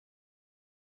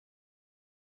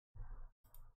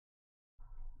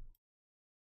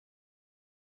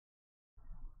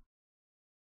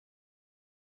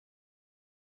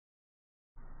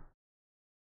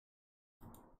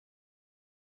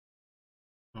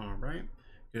All right.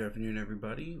 Good afternoon,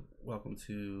 everybody. Welcome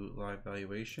to Live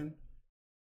Valuation.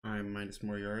 I'm Midas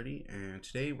Moriarty, and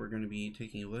today we're going to be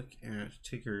taking a look at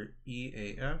ticker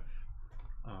EAF,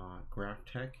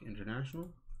 GrafTech International.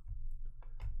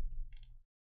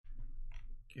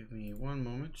 Give me one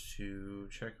moment to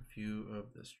check a few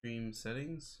of the stream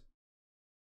settings.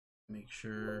 Make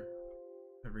sure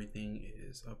everything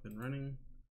is up and running.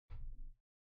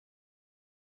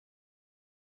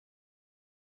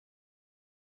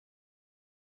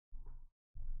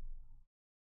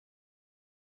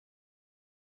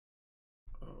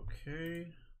 Okay.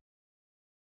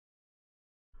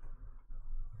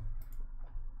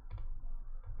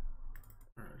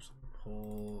 All right, so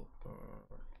pull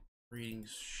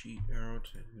ratings sheet out.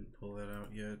 I didn't pull that out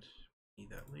yet. Need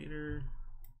that later.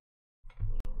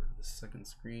 Pull it over to the second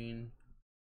screen.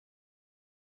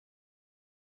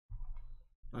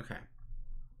 Okay.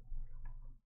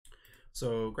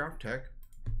 So GrafTech,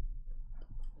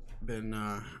 been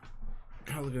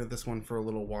kind of looking at this one for a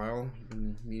little while.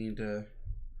 Been meaning to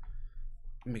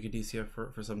make a DCF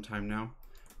for some time now,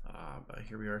 but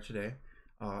here we are today.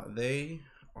 They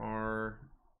are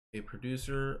a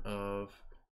producer of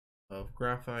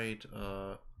graphite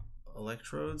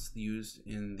electrodes used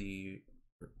in the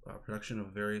production of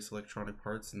various electronic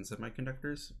parts and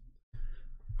semiconductors.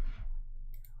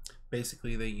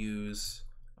 Basically, they use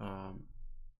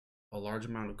a large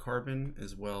amount of carbon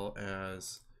as well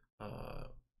as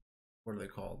what are they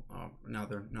called? Now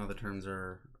the terms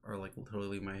are like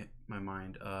totally my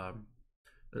mind. God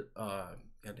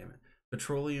damn it!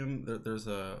 Petroleum. There's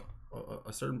a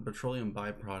certain petroleum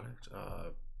byproduct.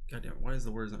 God damn it! Why is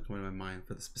the words not coming to my mind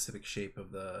for the specific shape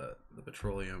of the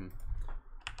petroleum?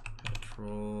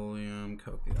 Petroleum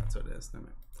coke. Yeah, that's what it is. Damn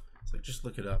it! It's like just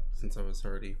look it up since I was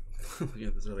already looking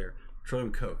at this earlier.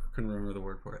 Petroleum coke. Couldn't remember the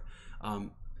word for it.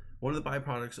 One of the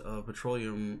byproducts of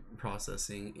petroleum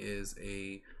processing is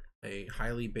a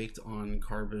highly baked on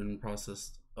carbon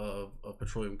process of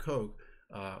petroleum coke,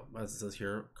 as it says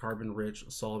here, carbon rich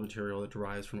solid material that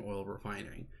derives from oil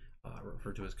refining,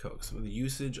 referred to as coke. So the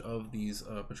usage of these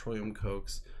petroleum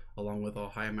cokes along with a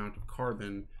high amount of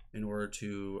carbon in order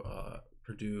to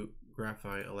produce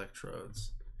graphite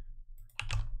electrodes.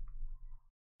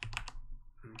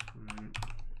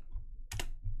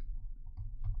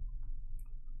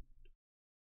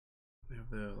 We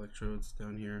have the electrodes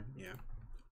down here. Yeah.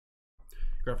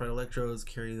 Graphite electrodes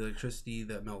carry the electricity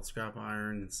that melts scrap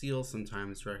iron and steel,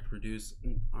 sometimes direct reduce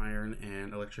iron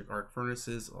and electric arc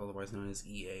furnaces, otherwise known as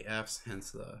EAFs, hence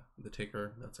the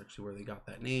ticker. That's actually where they got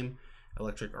that name.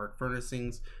 Electric arc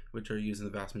furnacings, which are used in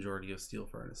the vast majority of steel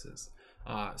furnaces.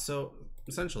 So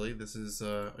essentially, this is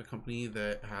a company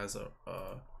that has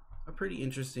a pretty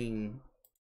interesting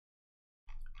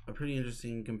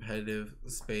competitive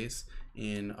space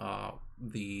in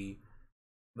the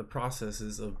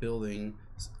processes of building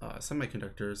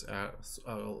semiconductors at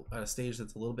a stage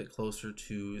that's a little bit closer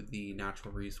to the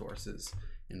natural resources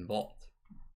involved.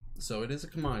 So it is a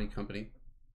commodity company,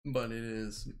 but it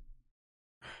is,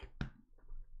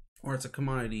 or it's a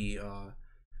commodity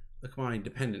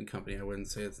dependent company. I wouldn't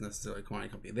say it's necessarily a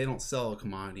commodity company. They don't sell a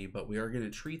commodity, but we are going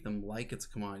to treat them like it's a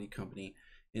commodity company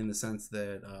in the sense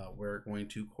that we're going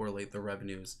to correlate the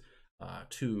revenues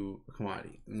to a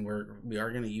commodity, and we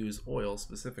are going to use oil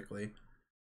specifically.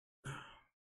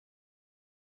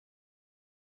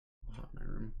 My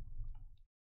room.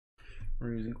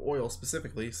 We're using oil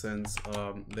specifically since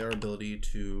their ability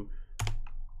to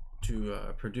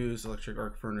produce electric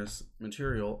arc furnace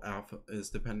material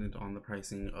is dependent on the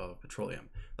pricing of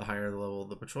petroleum. The higher the level of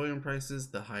the petroleum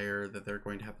prices, the higher that they're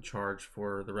going to have to charge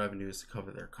for the revenues to cover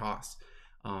their costs,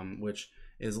 which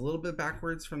is a little bit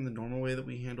backwards from the normal way that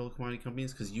we handle commodity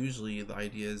companies, because usually the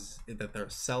idea is that they're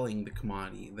selling the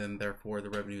commodity, then therefore the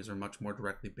revenues are much more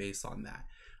directly based on that.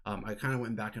 I kind of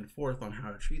went back and forth on how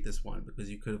to treat this one, because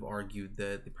you could have argued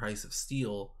that the price of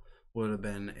steel would have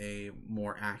been a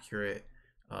more accurate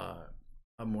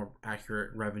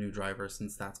revenue driver,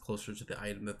 since that's closer to the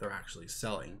item that they're actually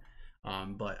selling.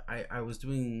 But I was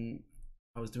doing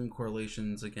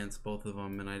correlations against both of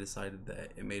them, and I decided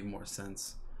that it made more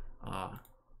sense.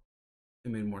 It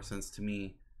made more sense to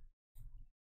me.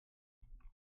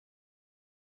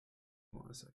 Hold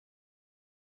on a second.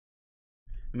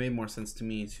 It made more sense to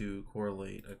me to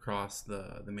correlate across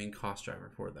the main cost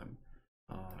driver for them.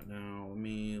 Now let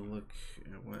me look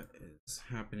at what is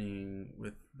happening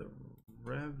with the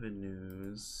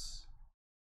revenues.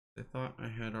 I thought I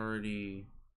had already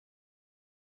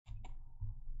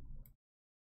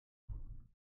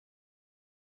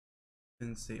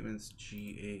in statements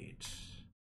G8.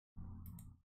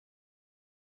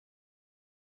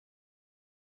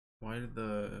 Why did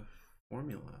the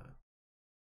formula?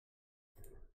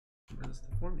 Where's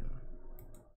the formula?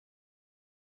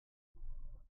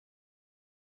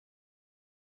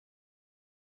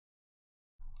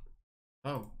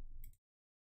 Oh,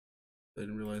 I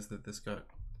didn't realize that this got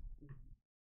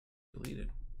deleted.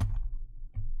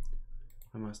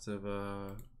 I must have,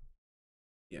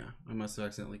 yeah, I must have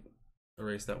accidentally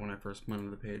erased that when I first went onto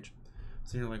the page.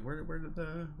 So you're like, where did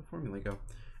the formula go?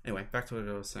 Anyway, back to what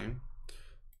I was saying.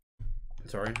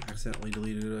 Sorry, accidentally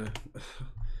deleted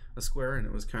a square, and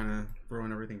it was kind of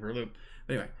throwing everything for a loop.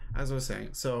 But anyway, as I was saying,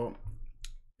 so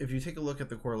if you take a look at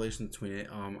the correlation between it,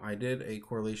 I did a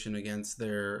correlation against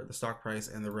the stock price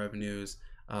and the revenues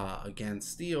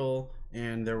against steel,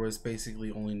 and there was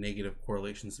basically only negative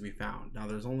correlations to be found. Now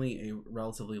there's only a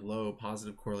relatively low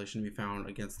positive correlation to be found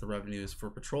against the revenues for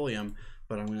petroleum,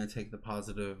 but I'm going to take the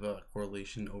positive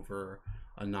correlation over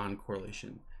a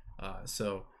non-correlation.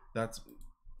 So that's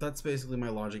basically my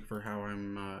logic for how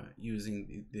I'm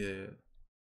using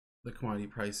the commodity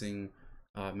pricing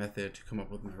method to come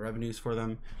up with my revenues for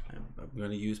them. I'm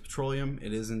going to use petroleum.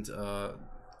 It isn't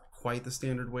quite the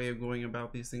standard way of going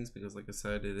about these things because, like I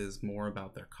said, it is more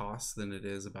about their costs than it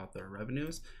is about their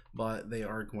revenues, but they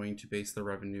are going to base their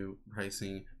revenue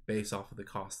pricing based off of the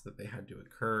costs that they had to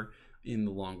incur in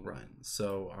the long run.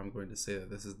 So I'm going to say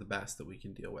that this is the best that we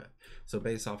can deal with. So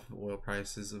based off of oil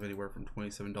prices of anywhere from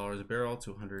 $27 a barrel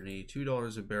to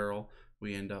 $182 a barrel,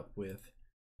 we end up with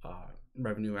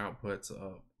revenue outputs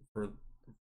for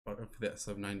this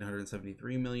of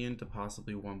 973 million to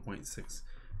possibly 1.6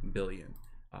 billion,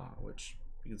 which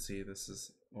you can see this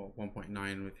is, well,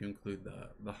 1.9 if you include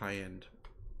the high end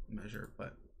measure,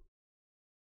 but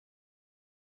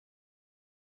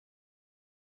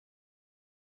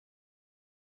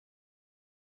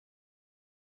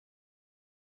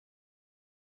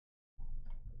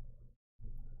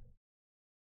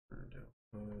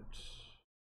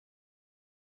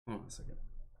hold on a second.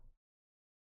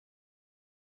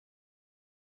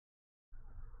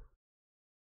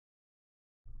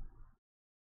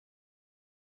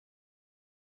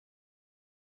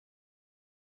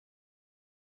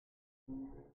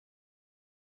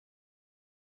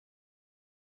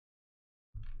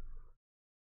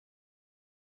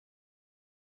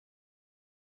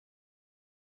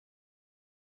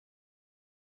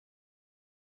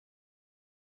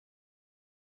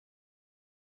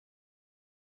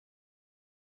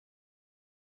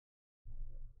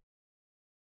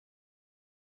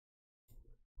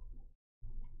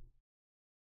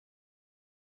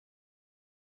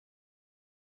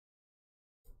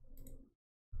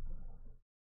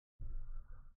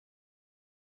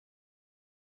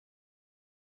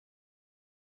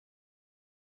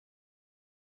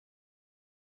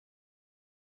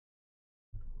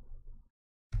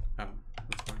 Oh,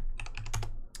 that's fine.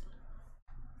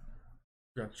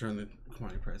 Forgot to turn the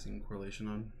commodity pricing correlation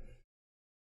on.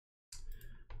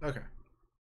 Okay.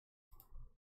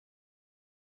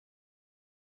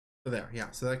 So there, yeah.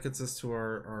 So that gets us to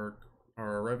our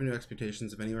revenue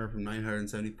expectations of anywhere from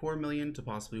 974 million to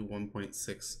possibly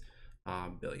 1.6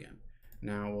 billion.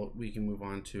 Now we can move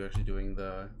on to actually doing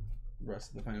the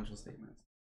rest of the financial statements.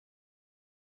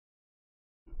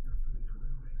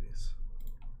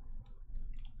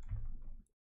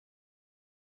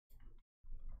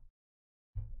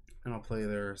 And I'll play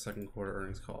their second quarter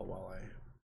earnings call while I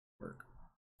work.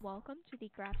 Welcome to the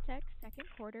GrafTech second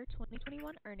quarter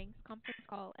 2021 earnings conference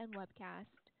call and webcast.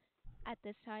 At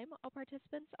this time, all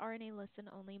participants are in a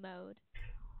listen-only mode.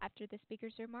 After the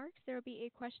speaker's remarks, there will be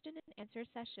a question and answer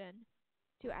session.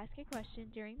 To ask a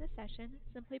question during the session,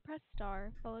 simply press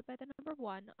star followed by the number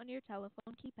 1 on your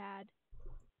telephone keypad.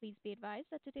 Please be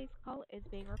advised that today's call is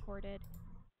being recorded.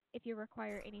 If you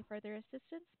require any further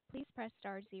assistance, please press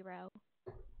star 0.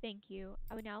 Thank you.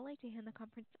 I would now like to hand the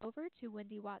conference over to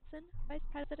Wendy Watson, Vice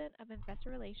President of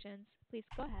Investor Relations. Please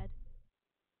go ahead.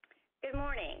 Good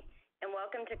morning, and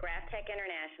welcome to GrafTech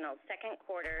International's second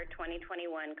quarter 2021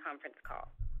 conference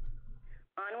call.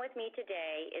 On with me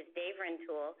today is Dave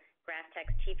Rintoul,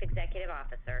 GrafTech's Chief Executive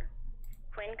Officer,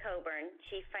 Quinn Coburn,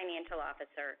 Chief Financial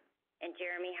Officer, and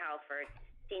Jeremy Halford,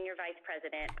 Senior Vice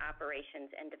President,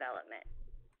 Operations and Development.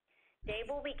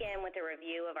 Dave will begin with a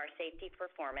review of our safety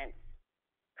performance,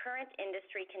 current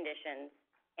industry conditions,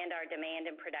 and our demand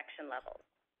and production levels.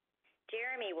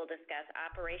 Jeremy will discuss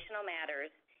operational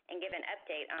matters and give an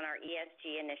update on our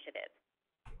ESG initiatives.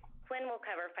 Quinn will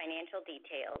cover financial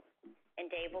details,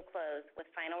 and Dave will close with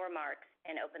final remarks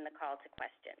and open the call to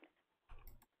questions.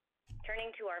 Turning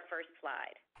to our first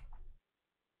slide.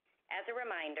 As a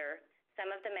reminder, some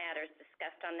of the matters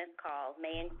discussed on this call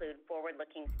may include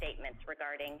forward-looking statements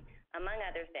regarding, among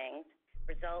other things,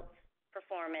 results,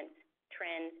 performance,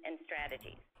 trends, and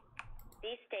strategies.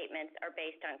 These statements are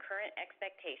based on current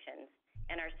expectations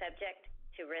and are subject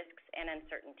to risks and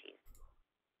uncertainties.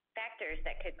 Factors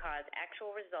that could cause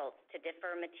actual results to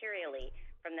differ materially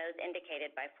from those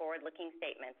indicated by forward-looking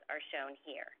statements are shown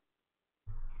here.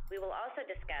 We will also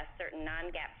discuss certain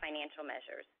non-GAAP financial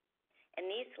measures, and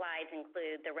these slides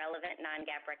include the relevant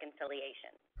non-GAAP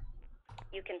reconciliations.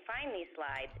 You can find these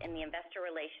slides in the Investor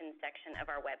Relations section of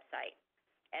our website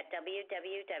at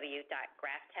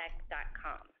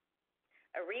www.graftech.com.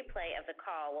 A replay of the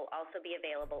call will also be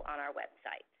available on our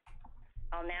website.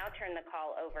 I'll now turn the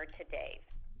call over to Dave.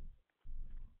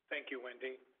 Thank you,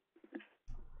 Wendy.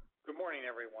 Good morning,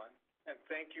 everyone, and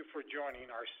thank you for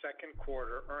joining our second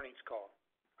quarter earnings call.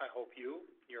 I hope you,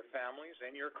 your families,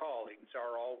 and your colleagues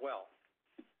are all well.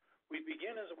 We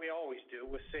begin, as we always do,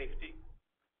 with safety.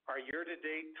 Our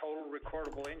year-to-date total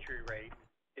recordable injury rate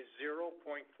is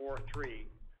 0.43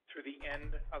 through the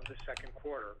end of the second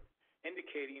quarter,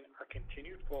 indicating our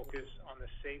continued focus on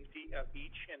the safety of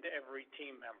each and every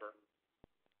team member.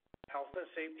 Health and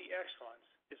safety excellence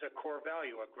is a core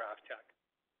value at GrafTech.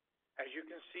 As you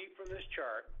can see from this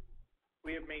chart,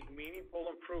 we have made meaningful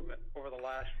improvement over the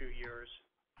last few years,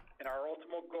 and our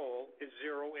ultimate goal is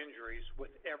zero injuries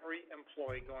with every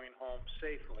employee going home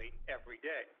safely every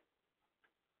day.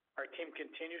 Our team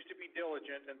continues to be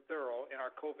diligent and thorough in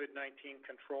our COVID-19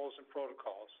 controls and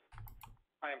protocols.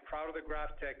 I am proud of the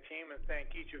GrafTech team and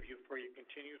thank each of you for your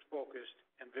continued focus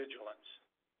and vigilance.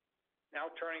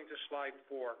 Now turning to slide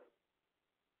 4.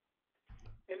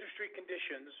 Industry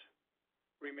conditions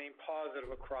remain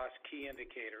positive across key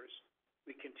indicators.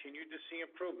 We continue to see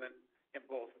improvement in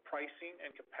both pricing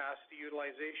and capacity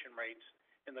utilization rates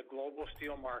in the global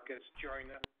steel markets during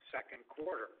the second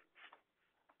quarter.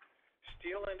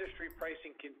 Steel industry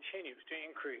pricing continues to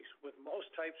increase, with most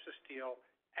types of steel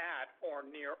at or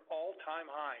near all-time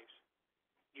highs.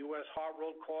 U.S.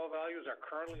 hot-rolled coil values are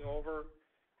currently over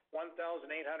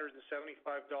 $1,875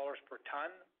 per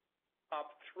ton,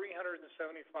 up $375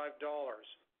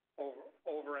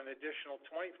 over an additional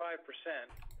 25%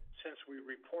 since we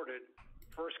reported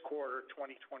first quarter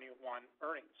 2021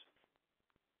 earnings.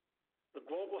 The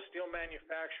global steel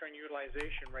manufacturing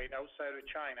utilization rate outside of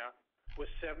China was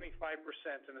 75%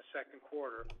 in the second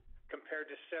quarter,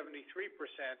 compared to 73%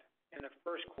 in the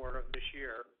first quarter of this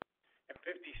year and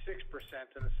 56%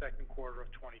 in the second quarter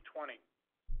of 2020.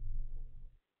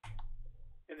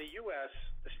 In the U.S.,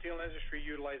 the steel industry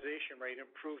utilization rate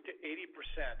improved to 80%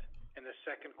 in the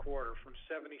second quarter from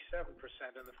 77%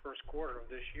 in the first quarter of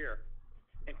this year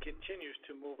and continues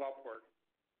to move upward.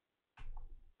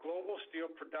 Global steel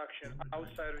production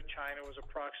outside of China was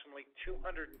approximately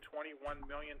 221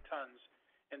 million tons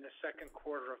in the second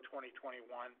quarter of 2021,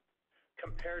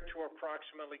 compared to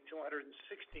approximately 216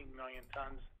 million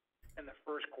tons in the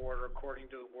first quarter, according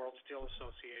to the World Steel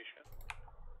Association.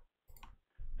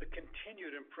 The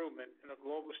continued improvement in the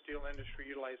global steel industry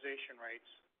utilization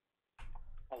rates,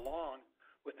 along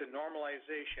with the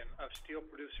normalization of steel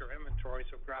producer inventories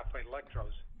of graphite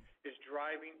electrodes, is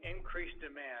driving increased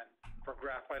demand for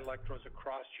graphite electrodes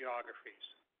across geographies.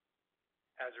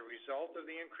 As a result of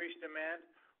the increased demand,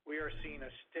 we are seeing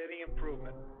a steady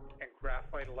improvement in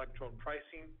graphite electrode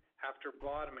pricing after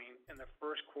bottoming in the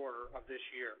first quarter of this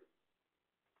year.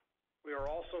 We are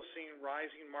also seeing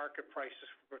rising market prices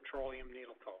for petroleum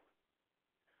needle coke.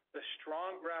 The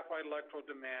strong graphite electrode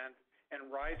demand and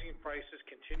rising prices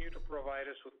continue to provide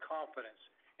us with confidence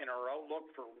in our outlook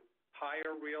for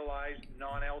higher realized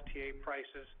non-LTA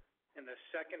prices in the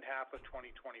second half of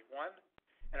 2021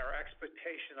 and our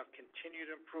expectation of continued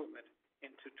improvement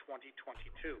into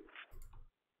 2022.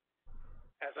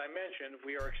 As I mentioned,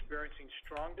 we are experiencing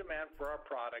strong demand for our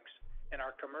products, and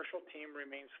our commercial team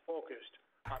remains focused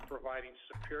on providing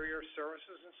superior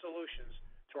services and solutions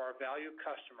to our valued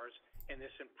customers in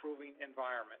this improving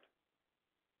environment.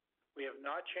 We have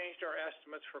not changed our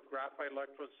estimates for graphite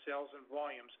electrode sales and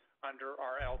volumes under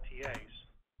our LTAs.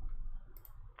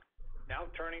 Now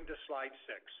turning to slide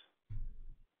 6.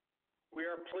 We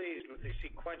are pleased with the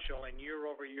sequential and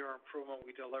year-over-year improvement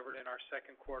we delivered in our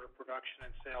second quarter production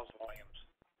and sales volumes.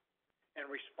 In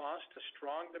response to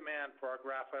strong demand for our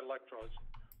graphite electrodes,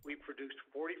 we produced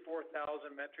 44,000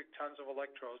 metric tons of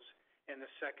electrodes in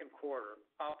the second quarter,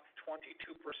 up 22%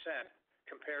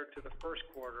 compared to the first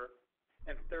quarter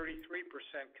and 33%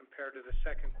 compared to the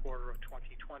second quarter of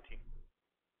 2020.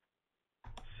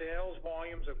 Sales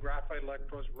volumes of graphite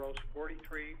electrodes rose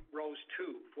to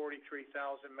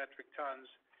 43,000 metric tons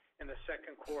in the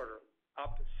second quarter,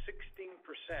 up 16%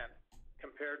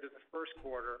 compared to the first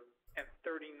quarter and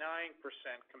 39%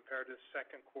 compared to the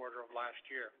second quarter of last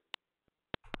year.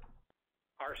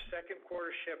 Our second quarter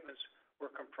shipments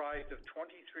were comprised of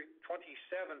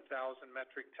 27,000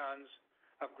 metric tons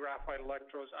of graphite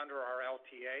electrodes under our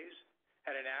LTAs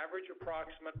at an average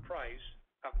approximate price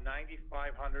of $9,500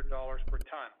 per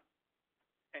ton,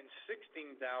 and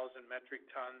 16,000 metric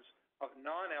tons of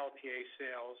non-LTA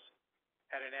sales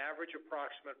at an average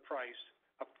approximate price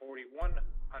of $4,100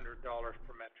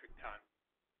 per metric ton.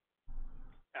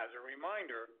 As a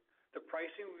reminder, the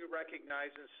pricing we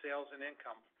recognize in sales and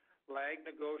income lag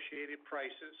negotiated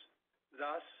prices.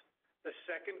 Thus, the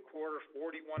second quarter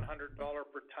 $4,100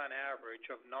 per ton average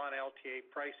of non-LTA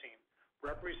pricing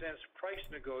represents price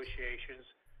negotiations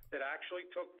that actually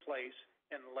took place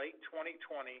in late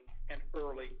 2020 and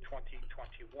early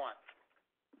 2021.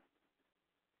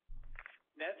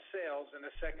 Net sales in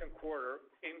the second quarter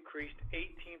increased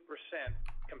 18%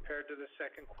 compared to the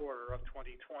second quarter of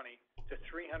 2020 to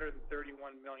 $331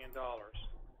 million.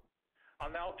 I'll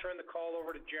now turn the call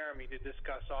over to Jeremy to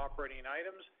discuss operating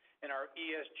items and our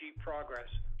ESG progress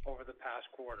over the past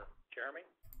quarter. Jeremy?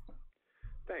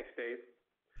 Thanks, Dave.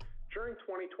 During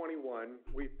 2021,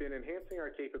 we've been enhancing our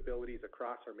capabilities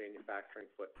across our manufacturing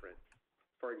footprint.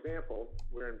 For example,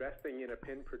 we're investing in a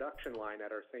pin production line at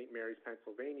our St. Mary's,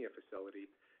 Pennsylvania facility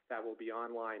that will be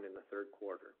online in the third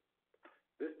quarter.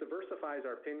 This diversifies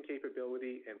our pin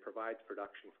capability and provides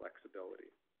production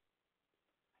flexibility.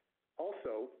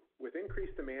 Also, with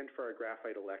increased demand for our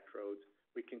graphite electrodes,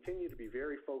 we continue to be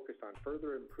very focused on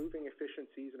further improving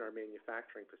efficiencies in our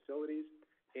manufacturing facilities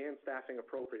and staffing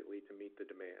appropriately to meet the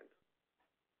demand.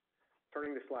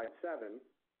 Turning to slide 7,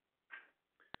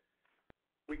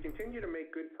 we continue to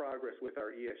make good progress with our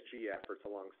ESG efforts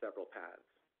along several paths.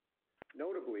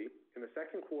 Notably, in the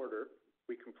second quarter,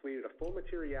 we completed a full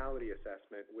materiality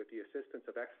assessment with the assistance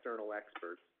of external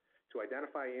experts to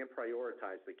identify and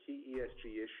prioritize the key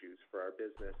ESG issues for our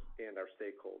business and our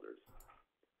stakeholders.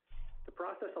 The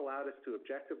process allowed us to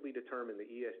objectively determine the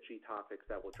ESG topics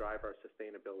that will drive our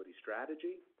sustainability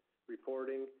strategy,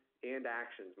 reporting, and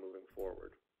actions moving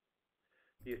forward.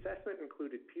 The assessment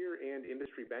included peer and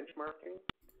industry benchmarking,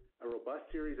 a robust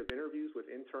series of interviews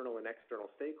with internal and external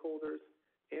stakeholders,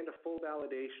 and a full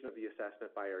validation of the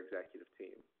assessment by our executive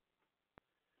team.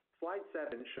 Slide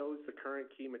 7 shows the current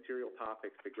key material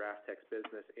topics to GrafTech's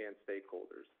business and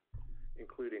stakeholders,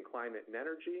 including climate and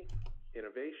energy,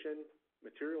 innovation,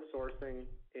 material sourcing,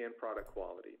 and product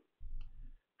quality.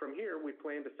 From here, we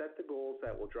plan to set the goals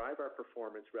that will drive our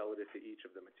performance relative to each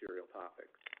of the material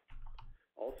topics.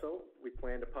 Also, we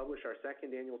plan to publish our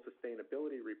second annual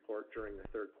sustainability report during the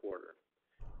third quarter.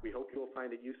 We hope you will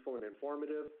find it useful and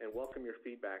informative and welcome your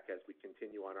feedback as we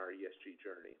continue on our ESG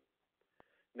journey.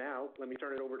 Now, let me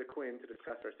turn it over to Quinn to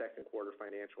discuss our second quarter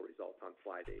financial results on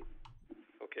slide 8.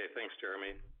 Okay, thanks,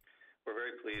 Jeremy. We're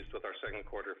very pleased with our second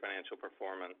quarter financial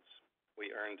performance.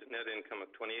 We earned net income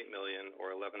of $28 million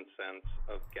or 11 cents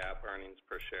of GAAP earnings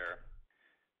per share,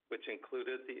 which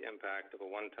included the impact of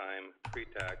a one-time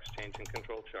pre-tax change in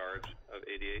control charge of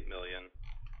 $88 million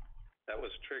that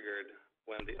was triggered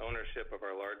when the ownership of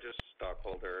our largest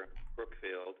stockholder,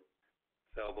 Brookfield,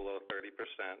 fell below 30%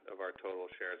 of our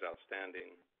total shares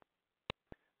outstanding.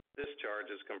 This charge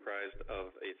is comprised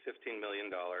of a $15 million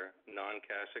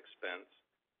non-cash expense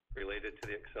related to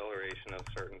the acceleration of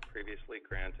certain previously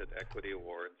granted equity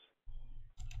awards,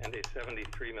 and a $73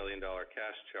 million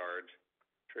cash charge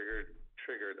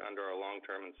triggered under our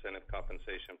long-term incentive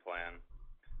compensation plan.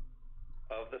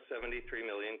 Of the $73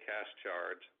 million cash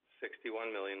charge,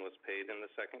 $61 million was paid in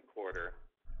the second quarter.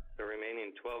 The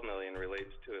remaining $12 million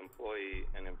relates to employee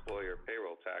and employer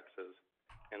payroll taxes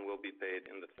and will be paid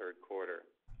in the third quarter.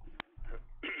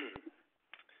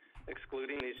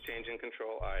 Excluding these change in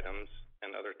control items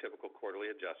and other typical quarterly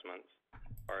adjustments,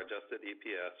 our adjusted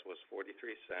EPS was 43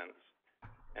 cents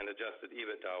and adjusted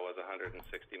EBITDA was $160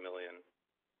 million.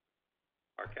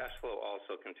 Our cash flow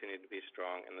also continued to be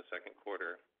strong in the second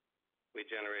quarter. We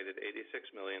generated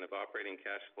 $86 million of operating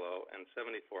cash flow and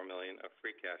 $74 million of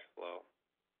free cash flow.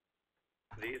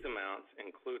 These amounts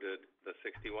included the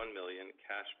 $61 million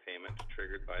cash payment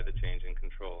triggered by the change in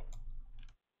control.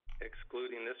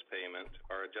 Excluding this payment,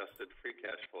 our adjusted free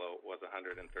cash flow was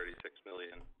 $136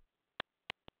 million.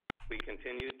 We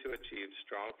continued to achieve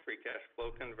strong free cash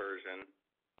flow conversion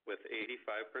with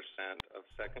 85% of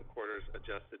second quarter's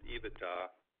adjusted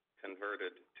EBITDA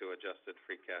converted to adjusted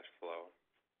free cash flow.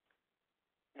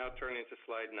 Now turning to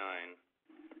slide 9.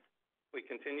 We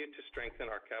continued to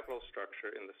strengthen our capital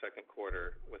structure in the second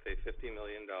quarter with a $50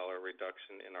 million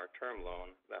reduction in our term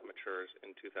loan that matures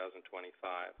in 2025.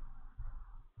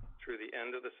 Through the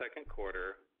end of the second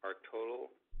quarter, our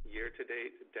total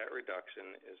year-to-date debt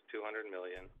reduction is $200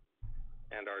 million,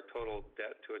 and our total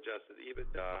debt to adjusted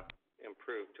EBITDA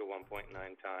improved to 1.9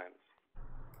 times.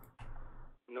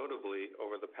 Notably,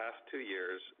 over the past 2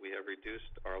 years, we have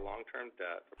reduced our long-term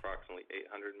debt approximately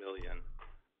 $800 million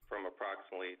from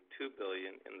approximately $2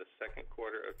 billion in the second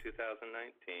quarter of 2019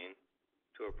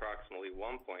 to approximately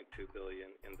 $1.2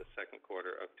 billion in the second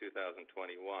quarter of 2021.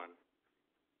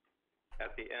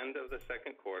 At the end of the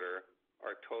second quarter,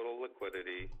 our total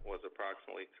liquidity was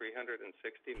approximately $360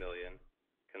 million,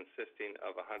 consisting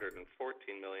of $114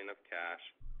 million of cash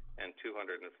and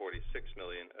 $246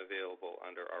 million available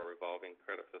under our revolving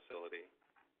credit facility.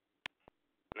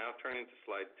 Now turning to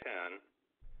slide 10,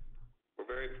 we're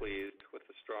very pleased with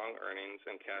the strong earnings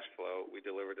and cash flow we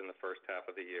delivered in the first half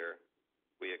of the year.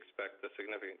 We expect the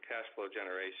significant cash flow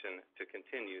generation to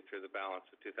continue through the balance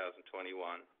of 2021.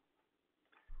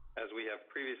 As we have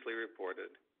previously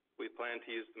reported, we plan to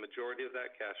use the majority of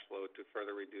that cash flow to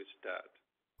further reduce debt.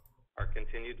 Our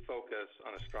continued focus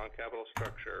on a strong capital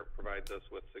structure provides us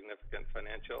with significant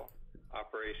financial,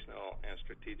 operational, and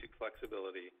strategic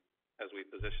flexibility as we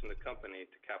position the company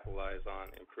to capitalize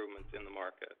on improvements in the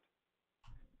market.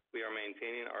 We are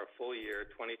maintaining our full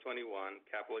year 2021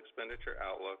 capital expenditure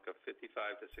outlook of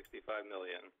 $55 to $65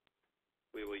 million.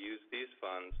 We will use these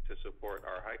funds to support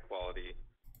our high quality,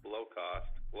 low cost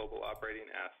global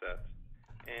operating assets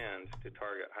and to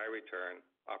target high return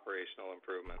operational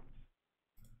improvements.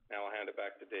 Now I'll hand it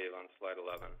back to Dave on slide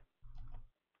 11.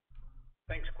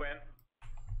 Thanks, Quinn.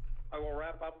 I will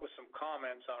wrap up with some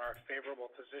comments on our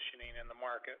favorable positioning in the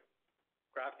market.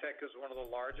 GrafTech is one of the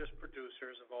largest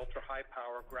producers of ultra-high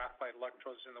power graphite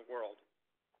electrodes in the world.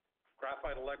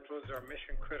 Graphite electrodes are a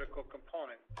mission-critical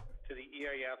component to the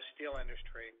EAF steel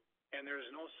industry, and there is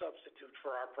no substitute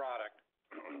for our product.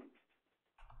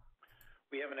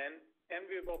 We have an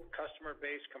enviable customer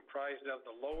base comprised of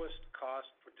the lowest cost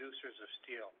producers of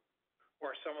steel.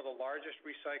 We're some of the largest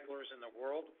recyclers in the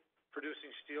world,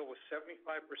 producing steel with 75%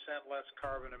 less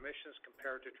carbon emissions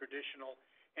compared to traditional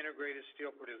integrated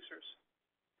steel producers.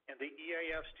 And the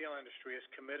EAF steel industry is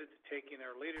committed to taking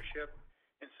their leadership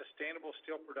in sustainable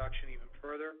steel production even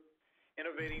further,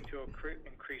 innovating to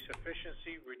increase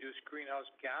efficiency, reduce greenhouse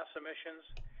gas emissions,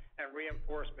 and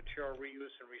reinforce material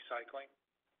reuse and recycling.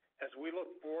 As we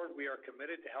look forward, we are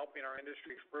committed to helping our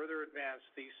industry further advance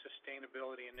these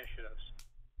sustainability initiatives.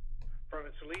 From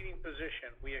its leading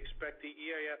position, we expect the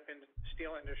EAF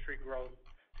steel industry growth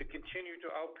to continue to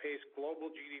outpace global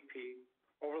GDP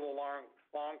over the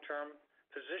long term,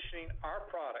 positioning our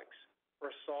products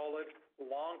for solid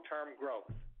long-term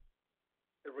growth.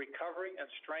 The recovery and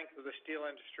strength of the steel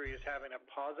industry is having a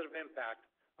positive impact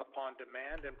upon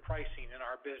demand and pricing in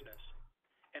our business,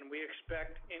 and we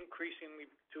expect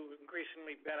increasingly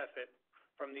benefit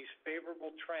from these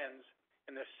favorable trends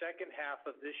in the second half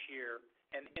of this year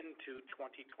and into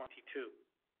 2022.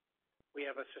 We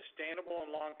have a sustainable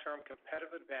and long-term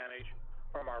competitive advantage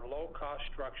from our low-cost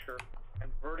structure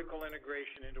and vertical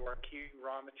integration into our key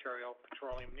raw material,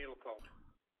 petroleum needle coke.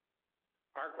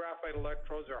 Our graphite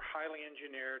electrodes are highly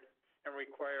engineered and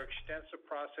require extensive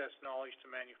process knowledge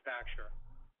to manufacture.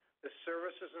 The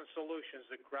services and solutions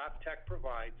that GrafTech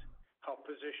provides help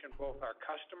position both our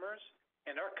customers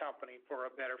and our company for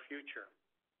a better future.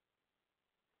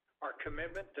 Our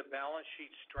commitment to balance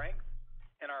sheet strength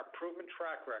and our proven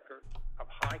track record of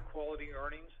high-quality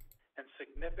earnings and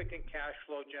significant cash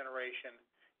flow generation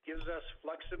gives us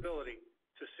flexibility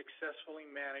to successfully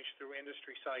manage through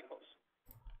industry cycles.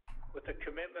 With the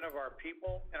commitment of our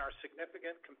people and our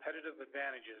significant competitive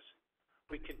advantages,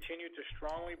 we continue to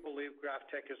strongly believe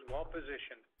GrafTech is well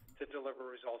positioned to deliver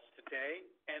results today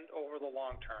and over the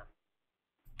long term.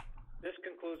 This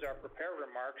concludes our prepared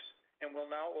remarks, and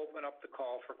we'll now open up the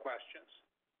call for questions.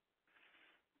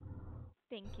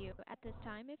 Thank you. At this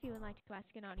time, if you would like to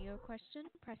ask an audio question,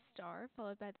 press star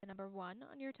followed by the number 1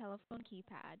 on your telephone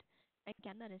keypad.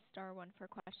 Again, that is star 1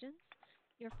 for questions.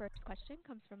 Your first question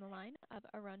comes from the line of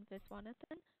Arun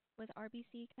Viswanathan with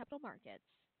RBC Capital Markets.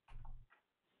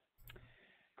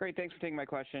 Great, thanks for taking my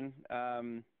question.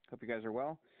 Hope you guys are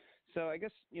well. So I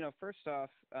guess, first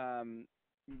off,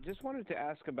 just wanted to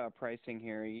ask about pricing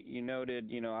here. You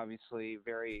noted, obviously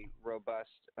very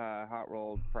robust hot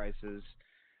rolled prices,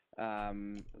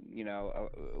 well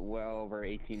over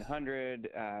 1,800.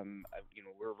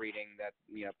 We're reading that,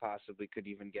 possibly could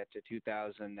even get to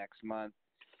 2,000 next month.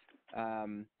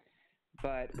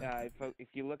 But if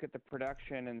you look at the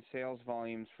production and sales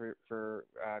volumes for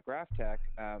GrafTech,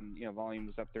 volume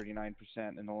was up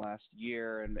 39% in the last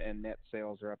year, and net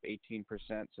sales are up 18%.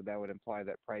 So that would imply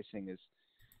that pricing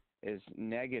is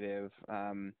negative.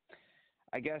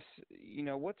 I guess,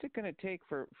 what's it going to take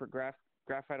for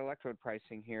graphite electrode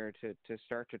pricing here to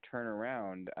start to turn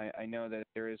around? I know that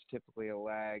there is typically a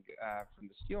lag from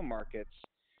the steel markets,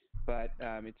 but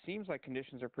it seems like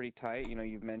conditions are pretty tight.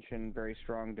 You've mentioned very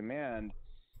strong demand.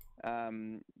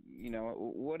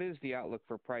 What is the outlook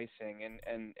for pricing?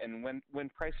 And when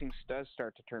pricing does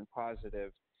start to turn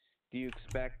positive, do you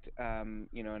expect an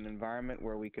environment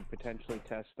where we could potentially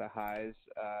test the highs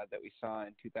that we saw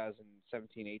in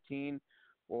 2017-18,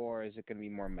 or is it going to be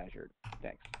more measured?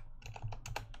 Thanks.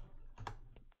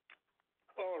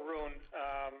 Well, Arun,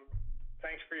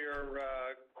 thanks for your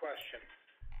question.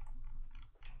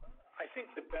 I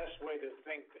think the best way to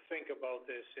think about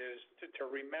this is to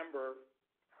remember,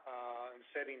 and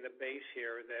setting the base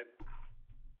here, that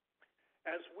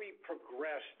as we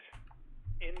progressed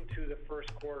into the first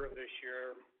quarter of this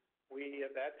year, we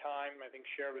at that time, I think,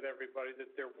 shared with everybody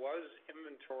that there was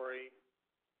inventory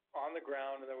on the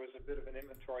ground and there was a bit of an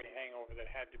inventory hangover that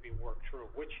had to be worked through,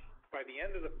 which by the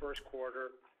end of the first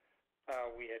quarter,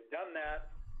 we had done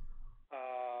that,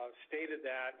 stated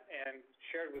that, and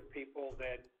shared with people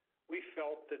that we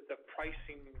felt that the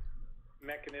pricing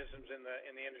mechanisms in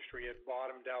the industry had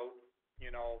bottomed out,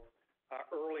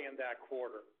 early in that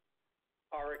quarter.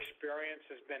 Our experience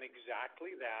has been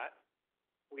exactly that.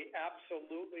 We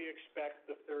absolutely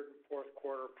expect the third and fourth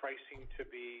quarter pricing to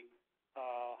be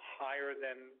higher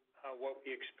than what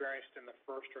we experienced in the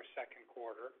first or second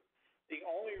quarter. The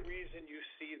only reason you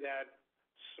see that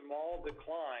small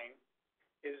decline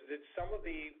is that some of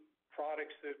the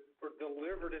products that were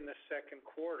delivered in the second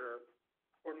quarter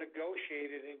were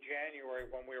negotiated in January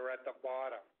when we were at the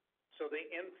bottom. So they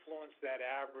influenced that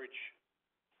average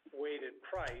weighted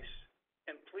price.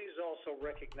 And please also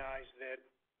recognize that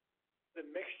the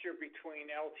mixture between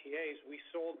LTAs, we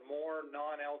sold more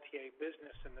non-LTA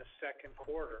business in the second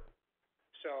quarter.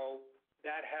 So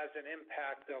that has an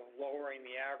impact of lowering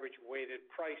the average weighted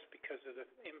price because of the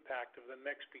impact of the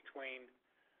mix between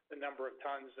the number of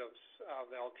tons of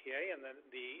LTA and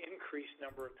the increased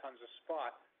number of tons of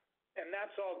spot. And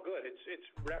that's all good. It's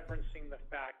referencing the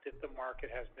fact that the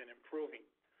market has been improving.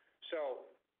 So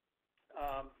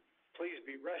please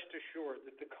be rest assured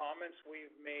that the comments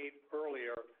we've made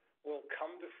earlier will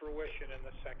come to fruition in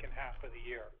the second half of the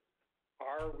year.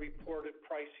 Our reported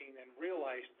pricing and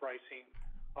realized pricing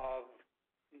of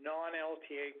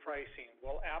non-LTA pricing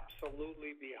will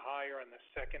absolutely be higher in the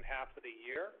second half of the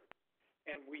year.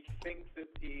 And we think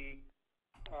that the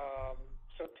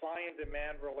supply and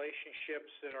demand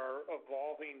relationships that are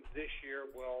evolving this year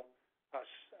will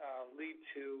lead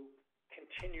to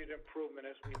continued improvement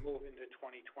as we move into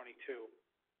 2022.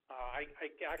 I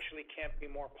actually can't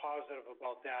be more positive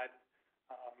about that.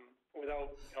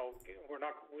 Without, we're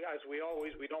not, as we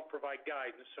always, we don't provide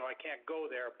guidance, so I can't go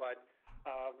there, but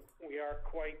we are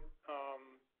quite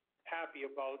happy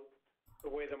about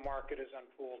the way the market is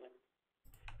unfolding.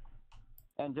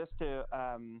 And just to,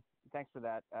 thanks for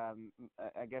that.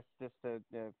 I guess just to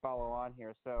follow on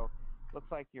here. So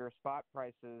looks like your spot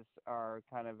prices are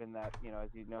kind of in that, as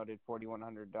you noted,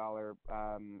 $4,100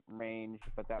 range,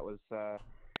 but that was,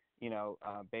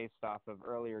 based off of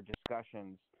earlier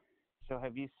discussions. So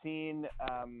have you seen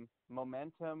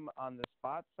momentum on the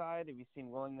spot side? Have you seen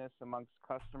willingness amongst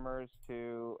customers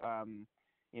to,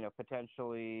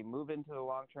 potentially move into the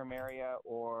long-term area,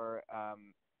 or,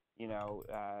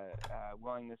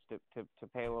 willingness to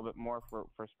pay a little bit more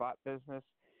for spot business?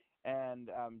 And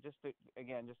just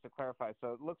to clarify,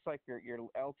 so it looks like your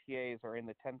LTAs are in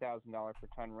the $10,000 per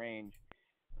ton range.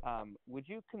 Would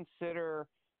you consider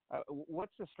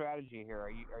what's the strategy here?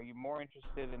 Are you more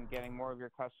interested in getting more of your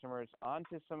customers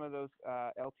onto some of those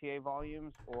LTA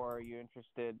volumes, or are you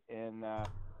interested in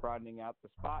broadening out the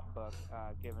spot book,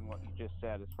 given what you just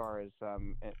said, as far as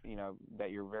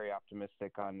that you're very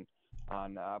optimistic on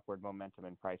upward momentum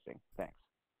in pricing? Thanks.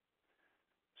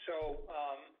 So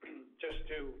just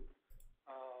to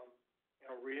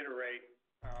reiterate,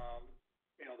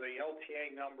 the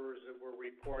LTA numbers that we're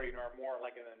reporting are more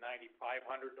like in the $9,500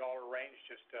 range,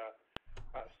 just to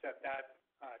set that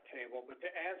table. But to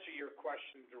answer your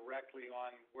question directly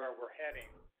on where we're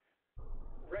heading,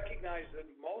 recognize that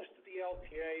most of the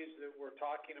LTAs that we're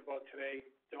talking about today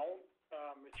don't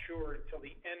mature until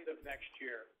the end of next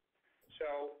year.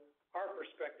 So our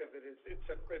perspective is it's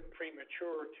a bit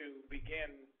premature to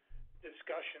begin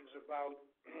discussions about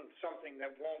something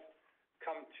that won't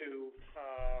come to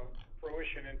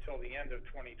fruition until the end of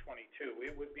 2022.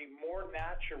 It would be more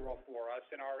natural for us,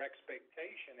 and our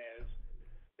expectation is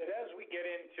that as we get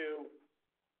into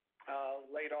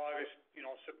late August,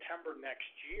 September next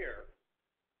year,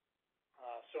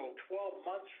 so 12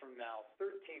 months from now,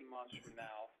 13 months from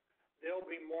now, there'll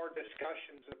be more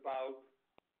discussions about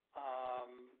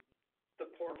the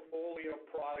portfolio of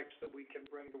products that we can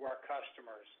bring to our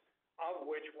customers, of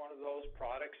which one of those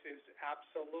products is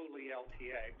absolutely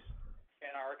LTAs.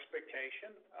 And our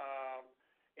expectation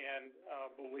and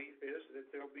belief is that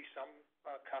there'll be some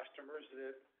customers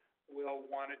that will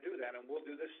want to do that, and we'll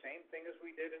do the same thing as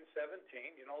we did in 17.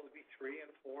 There'll be 3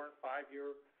 and 4 and 5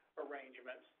 year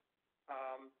arrangements,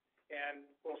 and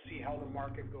we'll see how the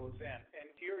market goes in.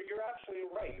 And you're absolutely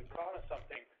right. You've caught on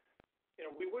something.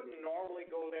 We wouldn't normally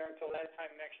go there until that time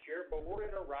next year, but we're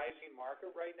in a rising market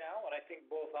right now, and I think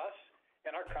both us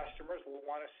and our customers will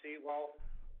want to see, well,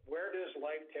 where does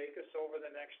life take us over the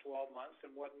next 12 months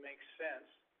and what makes sense?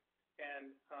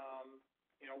 And,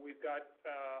 we've got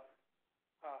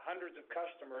hundreds of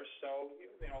customers, so,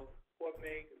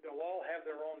 they'll all have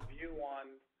their own view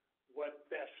on what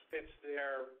best fits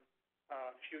their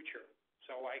future.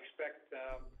 So I expect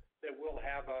that we'll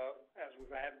have, as we've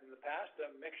had in the past,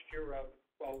 a mixture of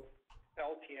both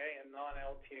LTA and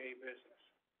non-LTA business.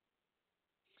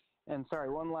 And sorry,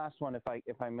 one last one,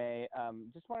 if I may.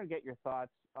 Just want to get your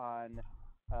thoughts on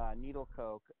needle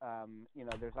coke.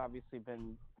 There's obviously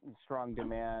been strong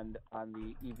demand on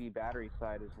the EV battery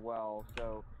side as well.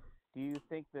 So, do you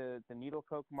think the needle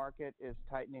coke market is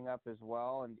tightening up as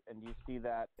well? And do you see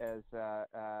that as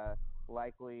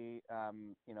likely,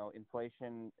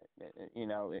 inflation,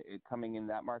 coming in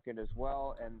that market as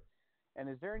well? And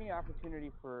is there any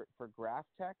opportunity for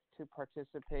GrafTech to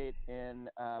participate in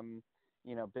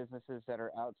businesses that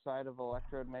are outside of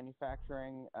electrode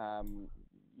manufacturing?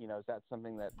 Is that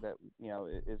something that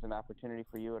is an opportunity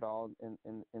for you at all,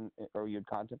 or you'd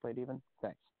contemplate even?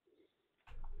 Thanks.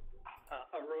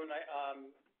 Arun,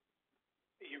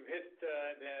 you hit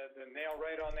the nail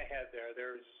right on the head there.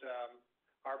 There's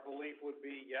our belief would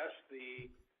be, yes, the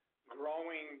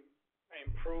growing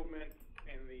improvement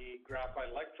in the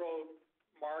graphite electrode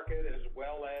market, as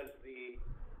well as the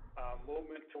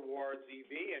movement towards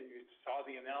EV, and you saw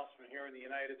the announcement here in the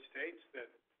United States that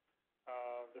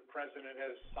the president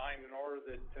has signed an order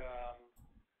that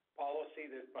policy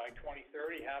that by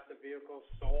 2030, half the vehicles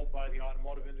sold by the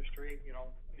automotive industry,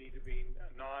 need to be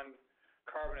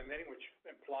non-carbon emitting, which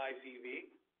implies EV.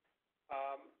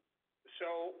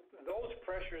 So those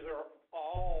pressures are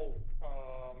all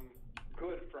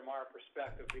good from our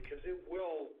perspective, because it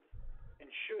will and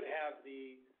should have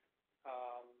the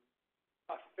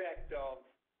effect of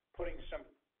putting some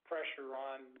pressure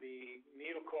on the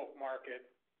needle coke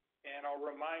market. And I'll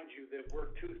remind you that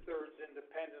we're 2/3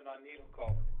 independent on needle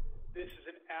coke. This is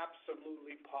an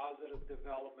absolutely positive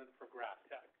development for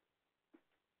GrafTech.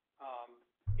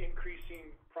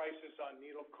 Increasing prices on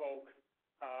needle coke,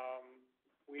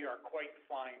 we are quite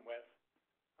fine with,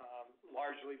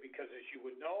 largely because, as you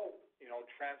would know,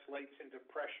 translates into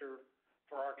pressure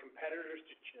for our competitors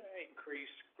to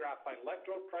increase graphite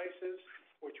electrode prices,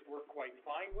 which we're quite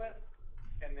fine with,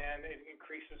 and then it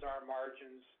increases our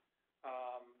margins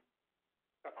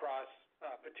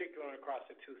particularly across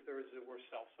the 2/3 that we're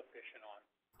self-sufficient on.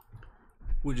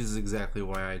 Which is exactly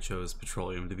why I chose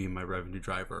petroleum to be my revenue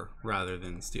driver rather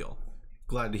than steel.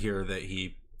 Glad to hear that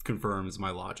he confirms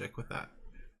my logic with that.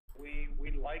 We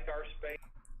like our space.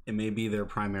 It may be their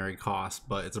primary cost,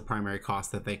 but it's a primary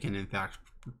cost that they can in fact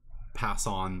pass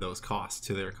on those costs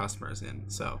to their customers in.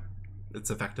 So it's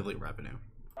effectively revenue.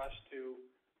 Us to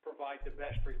provide the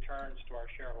best returns to our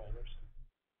shareholders.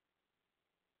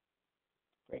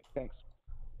 Great, thanks.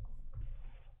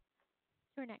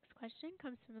 Your next question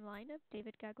comes from the line of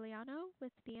David Gagliano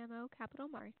with BMO Capital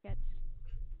Markets.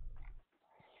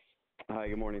 Hi,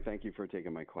 good morning. Thank you for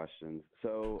taking my questions.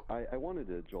 So I wanted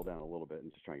to drill down a little bit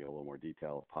and just try and get a little more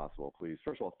detail if possible, please.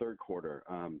 First of all, third quarter,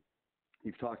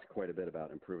 you've talked quite a bit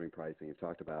about improving pricing. You've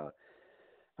talked about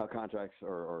how contracts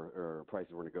or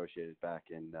prices were negotiated back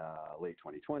in late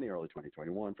 2020, early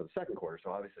 2021 for the second quarter.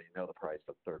 So obviously you know the price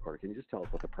for the third quarter. Can you just tell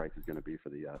us what the price is going to be for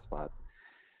the spot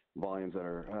volumes that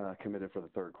are committed for the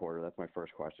third quarter? That's my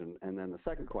first question. And then the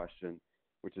second question,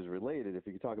 which is related, if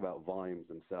you could talk about volumes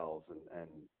themselves and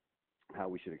how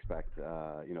we should expect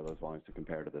those volumes to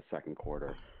compare to the second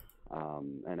quarter,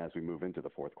 and as we move into the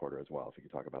fourth quarter as well, if you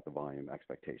could talk about the volume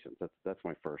expectations. That's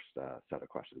my first set of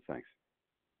questions. Thanks.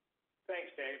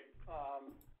 Thanks, Dave.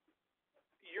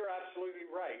 You're absolutely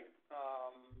right.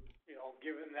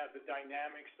 Given that the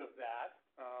dynamics of that,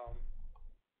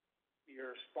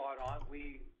 you're spot on.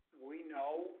 We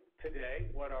know today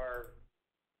what our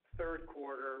third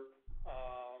quarter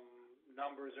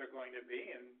numbers are going to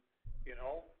be, and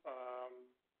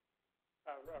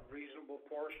a reasonable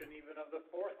portion even of the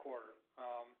fourth quarter.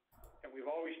 And we've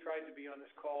always tried to be on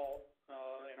this call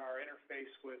in our interface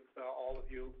with all of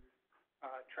you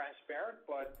transparent,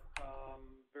 but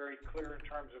very clear in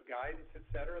terms of guidance, et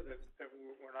cetera, that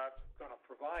we're not going to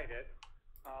provide it.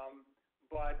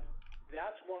 But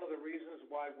that's one of the reasons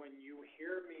why when you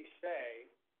hear me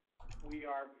say we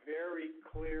are very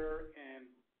clear and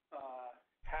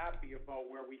happy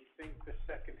about where we think the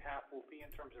second half will be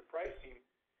in terms of pricing,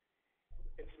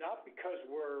 it's not because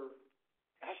we're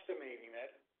estimating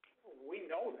it. We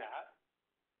know that.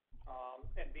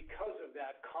 And because of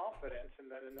that confidence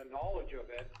and the knowledge of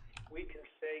it, we can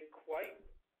say quite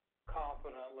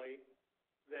confidently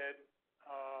that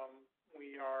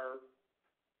we are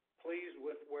pleased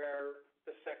with where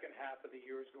the second half of the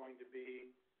year is going to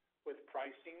be with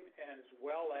pricing, as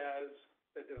well as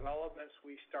the developments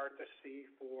we start to see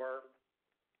for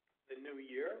the new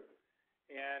year,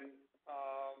 and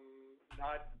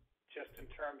not just in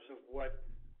terms of what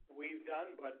we've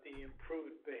done, but the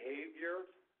improved behavior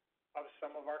of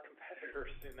some of our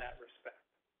competitors in that respect.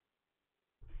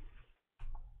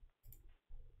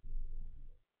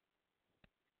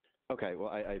 Okay. Well,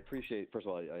 I appreciate. First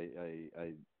of all,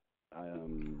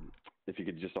 if you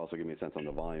could just also give me a sense on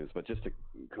the volumes, but just to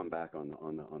come back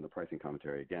on the pricing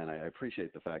commentary again, I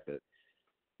appreciate the fact that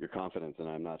your confidence, and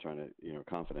I'm not trying to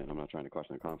confident. I'm not trying to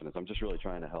question the confidence. I'm just really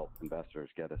trying to help investors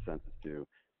get a sense as to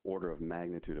order of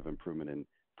magnitude of improvement in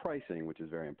pricing, which is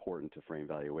very important to frame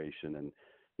valuation and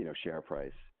share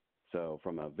price. So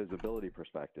from a visibility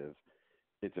perspective,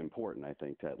 it's important, I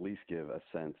think, to at least give a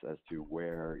sense as to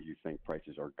where you think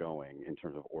prices are going in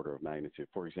terms of order of magnitude.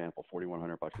 For example,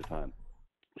 $4,100 a ton.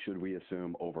 Should we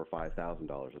assume over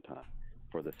 $5,000 a ton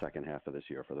for the second half of this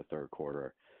year, for the third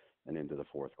quarter and into the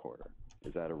fourth quarter?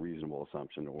 Is that a reasonable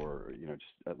assumption, or just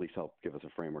at least help give us a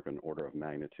framework and order of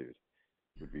magnitude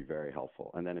would be very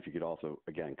helpful. And then if you could also,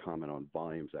 again, comment on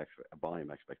volume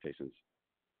expectations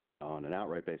on an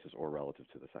outright basis or relative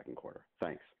to the second quarter.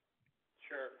 Thanks.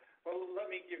 Sure. Well, let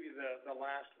me give you the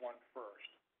last one first.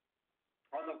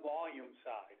 On the volume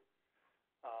side,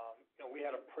 we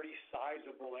had a pretty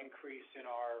sizable increase in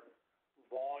our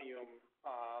volume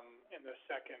in the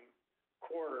second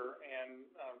quarter, and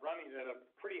running at a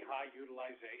pretty high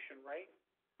utilization rate.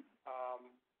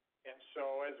 And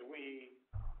so as we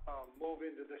move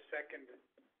into the second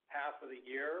half of the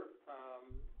year,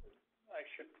 I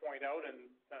should point out, and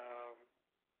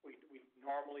we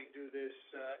normally do this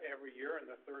every year in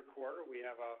the third quarter. We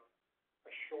have a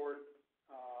short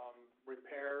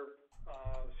repair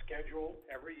schedule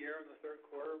every year in the third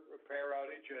quarter, repair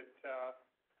outage at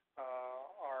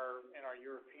our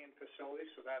European facility,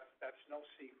 so that's no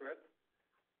secret.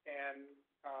 And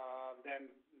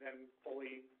then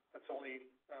that's only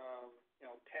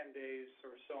 10 days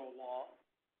or so long,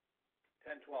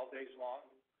 10, 12 days long,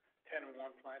 10 in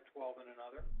one plant, 12 in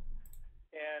another.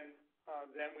 And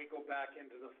then we go back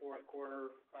into the fourth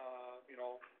quarter,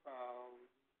 pedal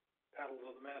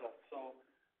to the metal. So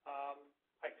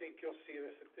I think you'll see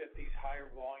this at these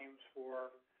higher volumes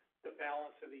for the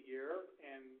balance of the year,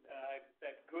 and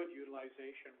at good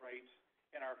utilization rates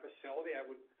in our facility. I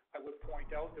would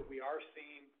point out that we are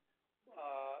seeing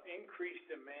increased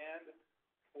demand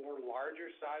for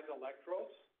larger size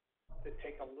electrodes that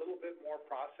take a little bit more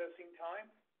processing time.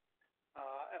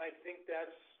 And I think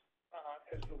that's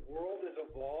as the world is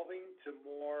evolving to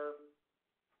more,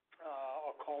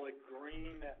 I'll call it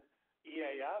green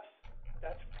EAFs,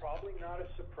 that's probably not a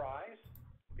surprise,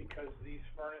 because these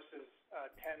furnaces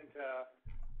tend to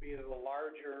be the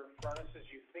larger furnaces.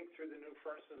 You think through the new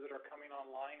furnaces that are coming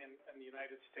online in the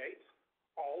United States,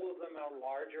 all of them are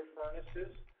larger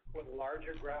furnaces with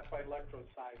larger graphite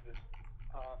electrode sizes.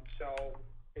 So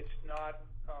it's not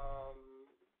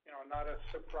not a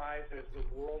surprise as the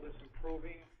world is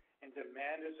improving and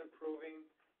demand is improving,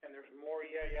 and there's more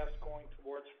EAFs going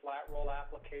towards flat roll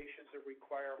applications that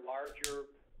require larger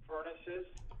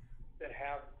furnaces that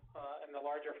have, and the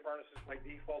larger furnaces by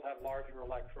default have larger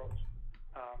electrodes.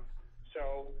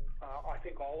 So I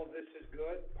think all of this is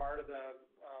good. Part of the,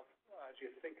 as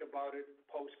you think about it,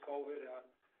 post-COVID,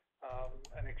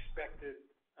 an expected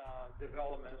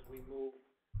development as we move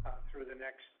through the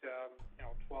next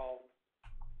 12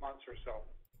 months or so.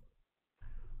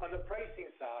 On the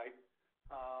pricing side,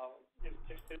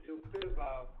 just to do a bit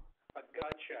of a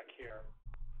gut check here,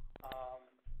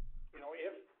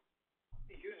 if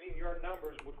using your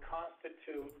numbers would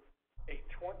constitute a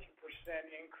 20%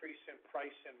 increase in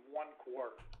price in one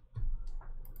quarter,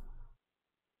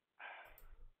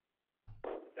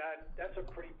 that's a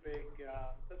pretty big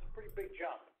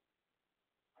jump.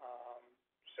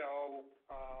 So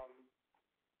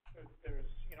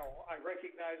there's I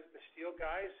recognize that the steel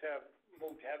guys have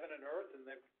moved heaven and earth, and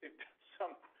they've been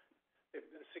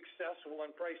successful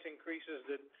in price increases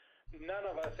none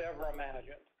of us ever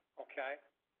imagined, okay?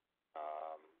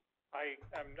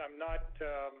 I'm not,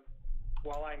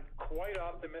 while I'm quite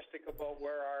optimistic about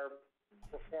where our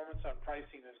performance on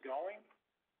pricing is going,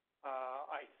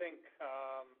 I think,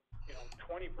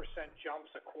 20%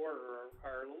 jumps a quarter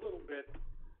are a little bit,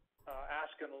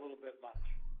 asking a little bit much.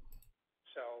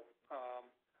 So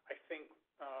I think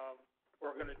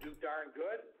we're going to do darn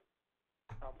good,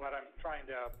 but I'm trying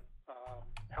to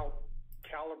help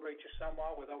calibrate you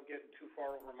somewhat without getting too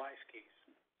far over my skis.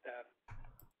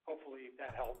 Hopefully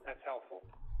that's helpful.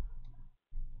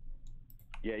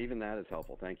 Yeah, even that is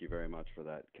helpful. Thank you very much for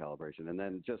that calibration. And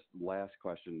then just last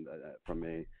question from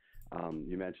me.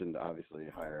 You mentioned obviously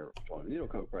higher petroleum needle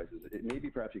coke prices. Maybe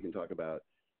perhaps you can talk about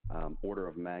order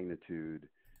of magnitude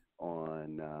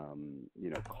on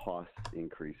cost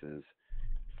increases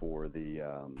for the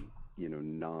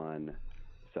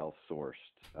non-self-sourced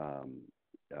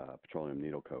petroleum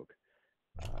needle coke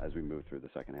as we move through the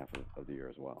second half of the year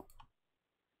as well.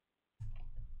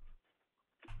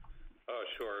 Oh,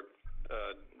 sure.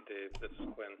 Dave, this is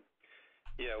Quinn.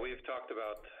 Yeah, we've talked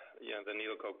about the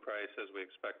needle coke prices. We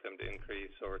expect them to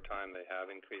increase over time. They have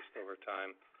increased over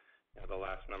time. The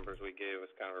last numbers we gave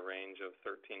was kind of a range of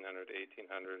 $1,300 to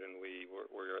 $1,800, and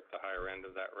we're at the higher end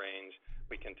of that range.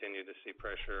 We continue to see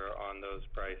pressure on those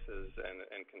prices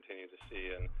and continue to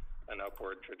see an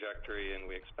upward trajectory, and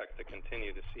we expect to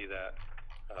continue to see that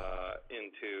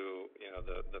into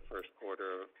the first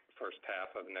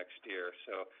half of next year.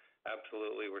 So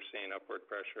absolutely, we're seeing upward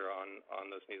pressure on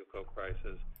those needle coke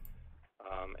prices,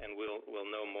 and we'll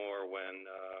know more when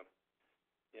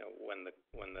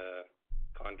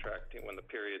the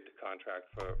period to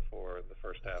contract for the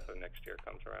first half of next year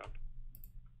comes around.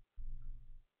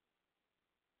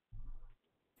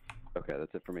 Okay,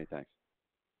 that's it for me. Thanks.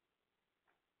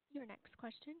 Your next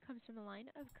question comes from the line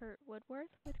of Curt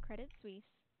Woodworth with Credit Suisse.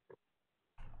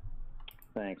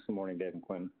 Thanks. Good morning, Dave and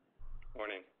Quinn.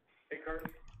 Morning. Hey, Kurt.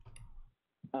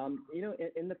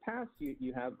 In the past,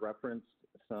 you have referenced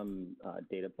some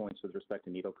data points with respect to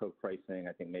needle coke pricing.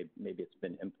 I think maybe it's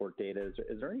been import data.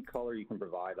 Is there any color you can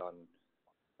provide on,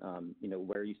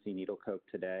 where you see needle coke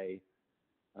today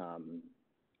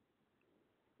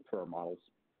for our models?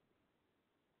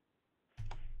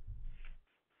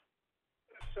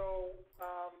 So,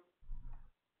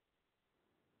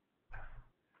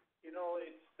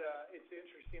 it's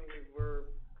interesting. We were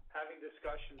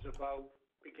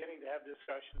beginning to have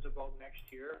discussions about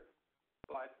next year,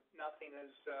 but nothing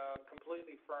is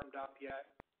completely firmed up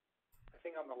yet. I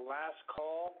think on the last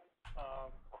call,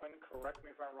 Quinn, correct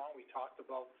me if I'm wrong, we talked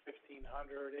about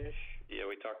 1,500-ish. Yeah,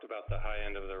 we talked about the high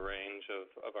end of the range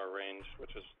of our range,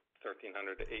 which was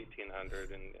 1,300 to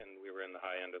 1,800, and we were in the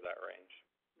high end of that range.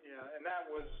 Yeah, and that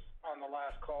was on the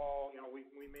last call.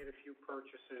 We made a few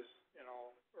purchases,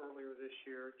 earlier this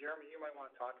year. Jeremy, you might want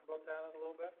to talk about that a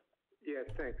little bit. Yeah,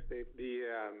 thanks, Dave.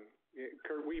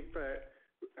 Kurt, we've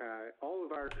all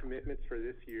of our commitments for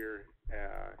this year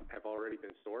have already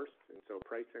been sourced, and so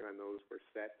pricing on those were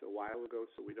set a while ago.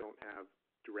 So we don't have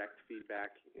direct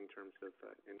feedback in terms of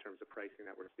pricing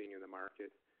that we're seeing in the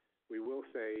market. We will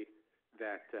say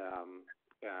that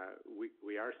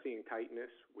we are seeing tightness.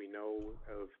 We know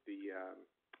of the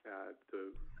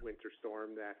winter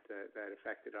storm that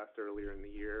affected us earlier in the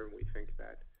year, and we think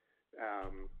that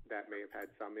that may have had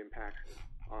some impact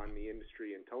on the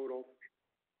industry in total.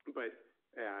 But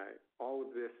all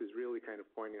of this is really kind of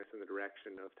pointing us in the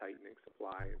direction of tightening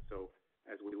supply. And so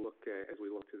as we look to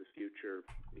the future,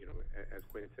 as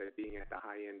Quinn said, being at the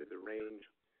high end of the range,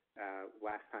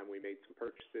 last time we made some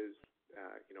purchases,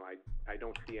 I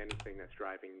don't see anything that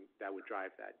would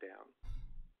drive that down.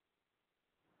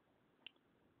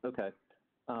 Okay.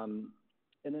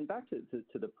 And then back to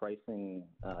the pricing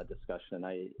discussion,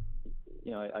 I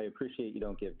appreciate you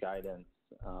don't give guidance,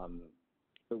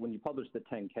 but when you published the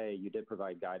 10K, you did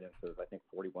provide guidance of, I think,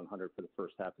 4,100 for the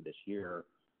first half of this year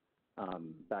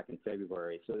back in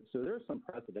February. So there's some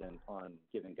precedent on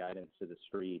giving guidance to the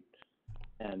street,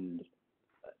 and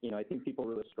I think people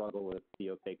really struggle with the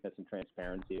opaqueness and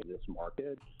transparency of this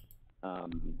market.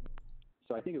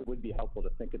 So I think it would be helpful to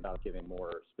think about giving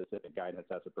more specific guidance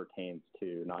as it pertains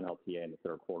to non-LTA in the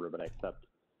third quarter, but I accept,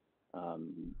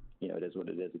 it is what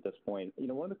it is at this point.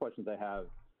 One of the questions I have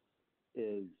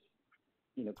is,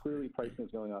 clearly pricing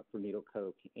is going up for needle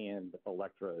coke and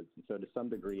electrodes. And so to some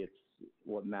degree,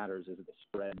 what matters is the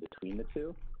spread between the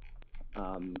two.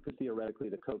 Because theoretically,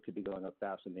 the coke could be going up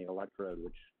faster than the electrode,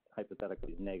 which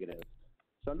hypothetically is negative.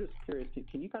 So I'm just curious,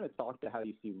 can you kind of talk to how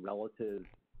you see relative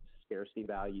scarcity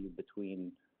value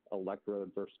between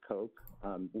electrode versus coke?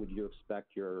 Would you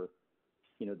expect the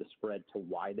spread to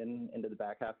widen into the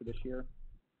back half of this year?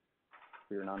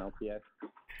 for your non-LTA?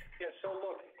 Yeah, so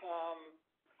look,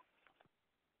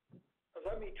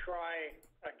 let me try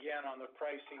again on the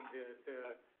pricing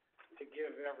to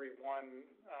give everyone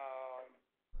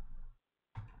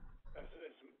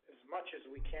as much as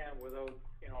we can without,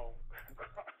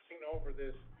 crossing over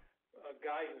this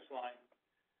guidance line.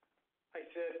 I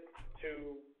said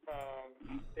to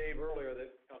Dave earlier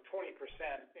that 20%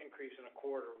 increase in a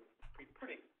quarter would be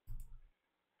pretty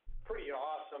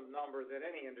awesome number that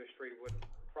any industry would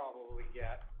probably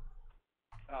get.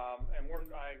 And we're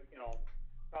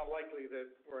not likely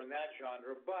that we're in that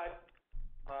genre, but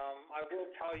I will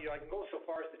tell you, I can go so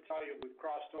far as to tell you we've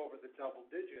crossed over the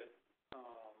double-digit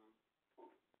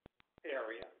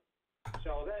area.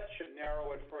 So that should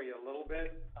narrow it for you a little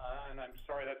bit. And I'm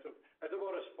sorry, that's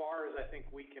about as far as I think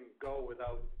we can go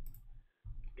without,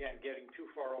 again, getting too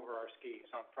far over our skis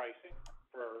on pricing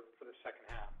for the second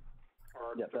half.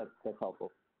 Yeah, that's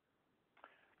helpful.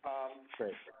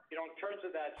 Great. In terms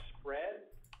of that spread,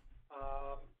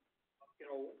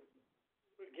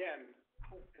 again,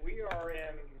 we are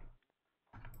in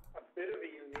a bit of a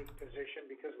unique position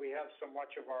because we have so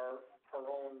much of our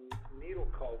own needle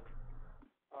coke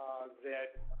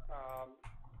that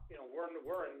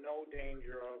we're in no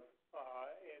danger of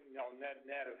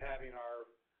net of having our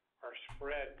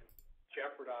spread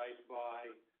jeopardized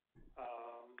by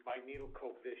needle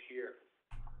coke this year.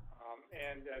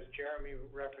 And as Jeremy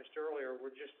referenced earlier,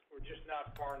 we're just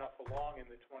not far enough along in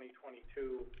the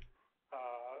 2022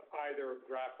 either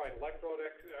graphite electrode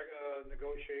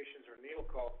negotiations or needle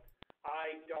coke.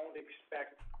 I don't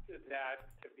expect that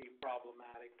to be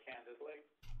problematic, candidly.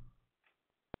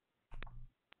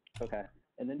 Okay.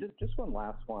 And then just one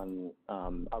last one.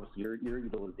 Obviously, your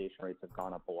utilization rates have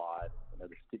gone up a lot.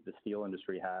 The steel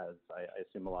industry has. I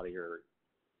assume a lot of your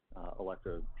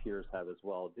electrode peers have as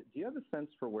well. Do you have a sense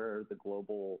for where the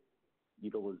global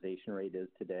utilization rate is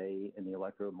today in the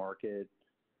electrode market?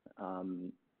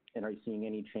 And are you seeing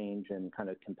any change in kind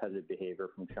of competitive behavior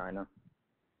from China?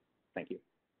 Thank you.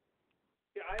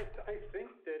 Yeah, I think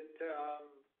that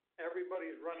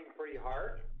everybody's running pretty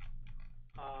hard.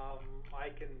 I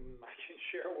can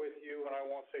share with you, and I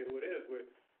won't say who it is, but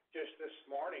just this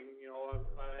morning,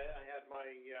 I had my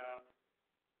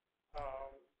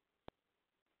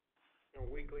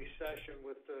weekly session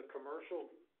with the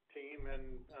commercial team,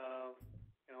 and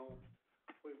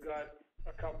we've got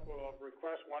a couple of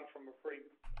requests. One from a pretty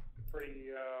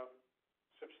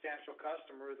substantial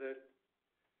customer that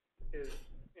is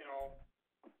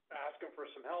asking for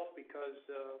some help because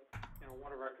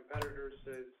one of our competitors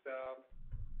is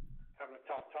having a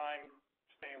tough time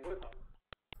staying with them,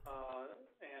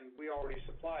 and we already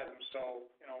supply them. So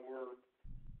we're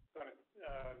going to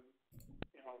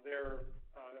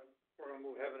we're going to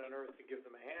move heaven and earth to give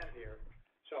them a hand here.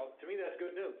 So to me, that's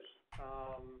good news.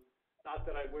 Not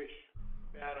that I wish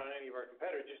bad on any of our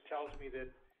competitors. It just tells me that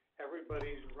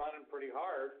everybody's running pretty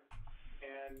hard,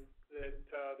 and that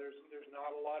there's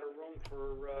not a lot of room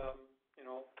for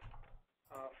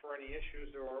any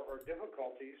issues or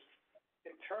difficulties.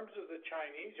 In terms of the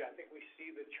Chinese, I think we see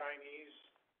the Chinese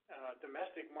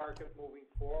domestic market moving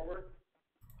forward.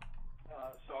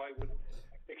 So I would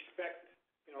expect,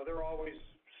 they're always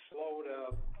slow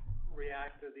to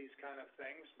react to these kind of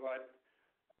things, but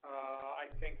I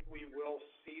think we will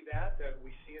see that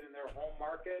we see it in their home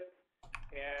market,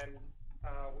 and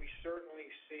we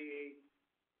certainly see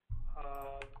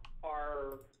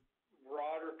our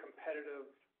broader competitors,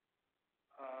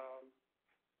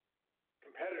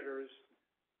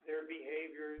 their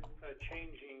behavior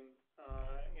changing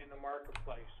in the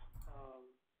marketplace.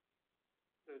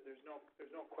 There's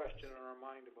no question in our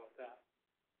mind about that.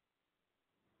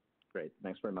 Great.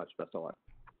 Thanks very much. Best of luck.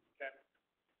 Okay.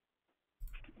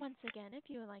 Once again, if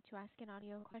you would like to ask an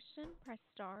audio question, press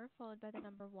star followed by the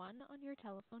number 1 on your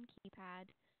telephone keypad.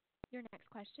 Your next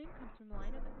question comes from the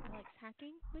line of Alex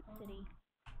Hacking with Citi.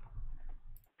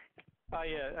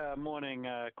 Morning,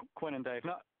 Quinn and Dave.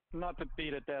 Not to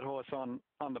beat a dead horse on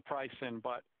the pricing,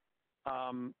 but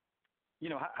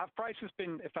have prices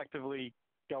been effectively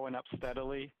going up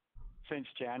steadily since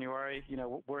January?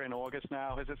 We're in August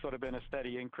now. Has it sort of been a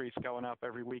steady increase going up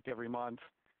every week, every month?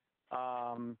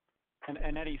 And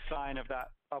any sign of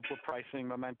that upward pricing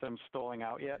momentum stalling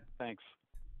out yet? Thanks.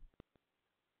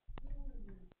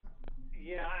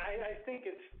 Yeah, I think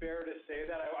it's fair to say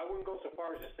that. I wouldn't go so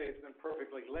far as to say it's been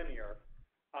perfectly linear.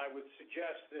 I would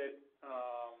suggest that,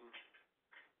 of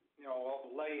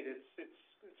late,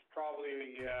 it's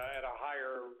probably at a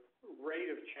higher rate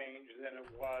of change than it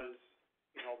was,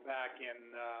 back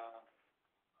in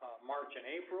March and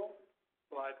April.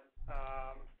 But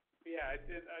I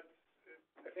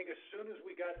I think as soon as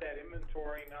we got that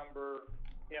inventory number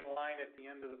in line at the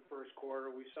end of the first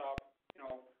quarter, we saw,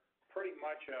 pretty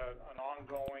much an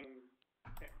ongoing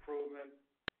improvement,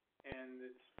 and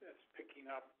it's picking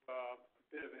up a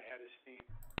bit of a head of steam.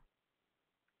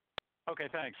 Okay,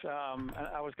 thanks.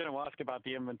 I was going to ask about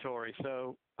the inventory.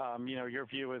 So, your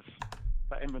view is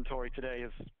that inventory today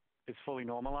is fully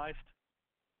normalized?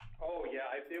 Oh,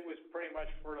 yeah. It was pretty much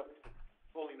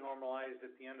fully normalized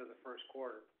at the end of the first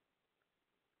quarter.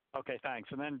 Okay, thanks.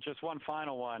 And then just one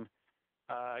final one,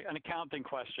 an accounting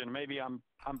question. Maybe I'm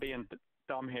being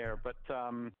dumb here, but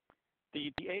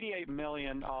the $88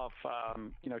 million of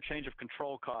change of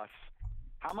control costs,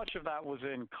 how much of that was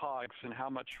in COGS and how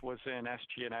much was in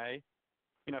SG&A?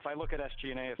 If I look at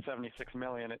SG&A at $76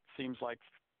 million, it seems like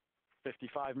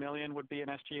 $55 million would be in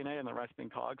SG&A and the rest in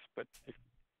COGS. But if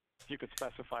you could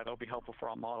specify, that'll be helpful for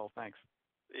our model. Thanks.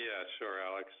 Yeah, sure,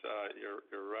 Alex.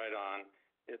 You're right on.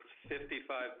 It's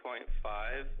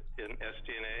 55.5 in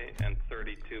SG&A and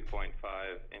 32.5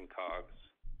 in COGS.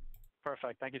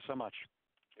 Perfect. Thank you so much.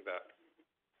 You bet.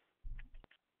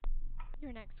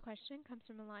 Your next question comes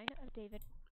from the line of David.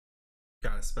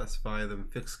 Gotta specify them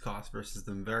fixed costs versus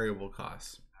them variable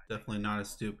costs. Definitely not a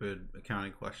stupid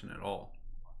accounting question at all.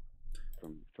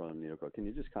 From NeoCo, can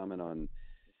you just comment on,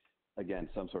 again,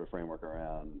 some sort of framework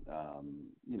around,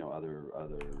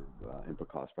 other input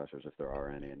cost pressures, if there are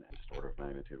any, and just order of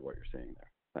magnitude what you're seeing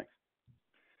there? Thanks.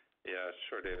 Yeah,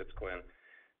 sure, David. It's Glenn.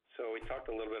 So we talked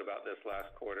a little bit about this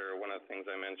last quarter. One of the things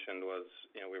I mentioned was,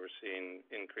 we were seeing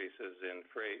increases in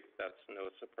freight. That's no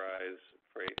surprise.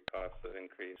 Freight costs have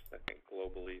increased, I think,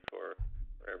 globally for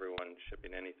everyone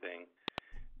shipping anything.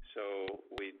 So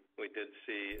we did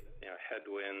see,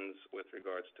 headwinds with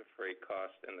regards to freight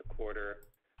cost in the quarter.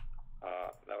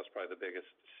 That was probably the biggest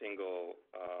single,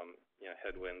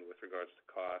 headwind with regards to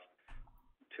cost.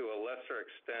 To a lesser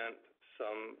extent,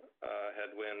 some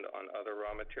headwind on other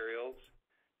raw materials.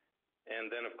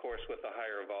 And then, of course, with the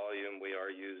higher volume, we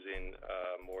are using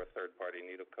more third-party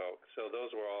needle coke. So those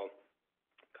were all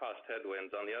cost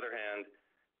headwinds. On the other hand,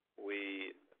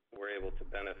 we were able to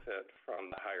benefit from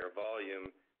the higher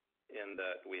volume in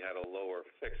that we had a lower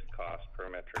fixed cost per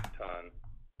metric ton.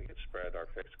 We could spread our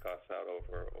fixed costs out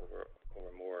over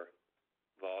more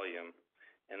volume,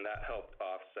 and that helped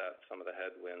offset some of the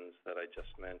headwinds that I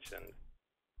just mentioned.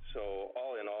 So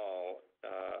all in all,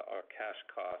 our cash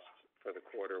costs for the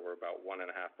quarter were about 1.5%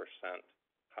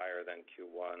 higher than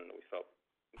Q1. We felt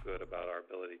good about our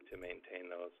ability to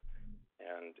maintain those,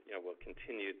 and we'll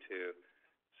continue to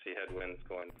see headwinds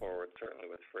going forward. Certainly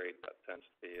with freight, that tends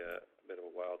to be a bit of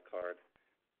a wild card.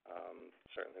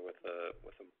 Certainly with the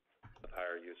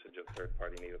higher usage of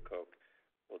third-party needle coke,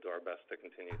 we'll do our best to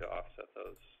continue to offset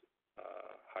those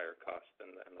higher costs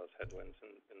and those headwinds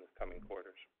in the coming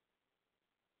quarters.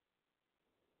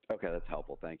 Okay, that's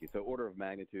helpful. Thank you. So order of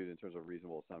magnitude in terms of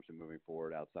reasonable assumption moving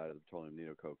forward outside of the petroleum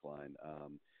needle coke line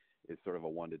is sort of a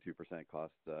 1 to 2%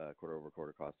 cost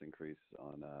quarter-over-quarter cost increase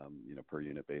on per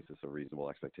unit basis, a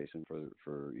reasonable expectation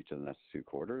for each of the next 2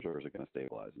 quarters, or is it going to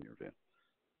stabilize in your view?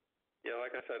 Yeah,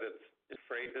 like I said,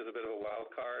 freight is a bit of a wild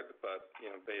card, but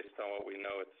based on what we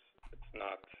know, it's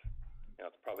not,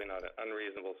 it's probably not an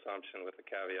unreasonable assumption with the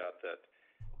caveat that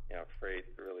freight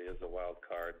really is a wild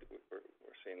card. We're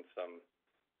seeing some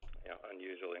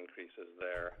unusual increases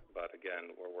there, but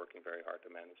again, we're working very hard to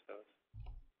manage those.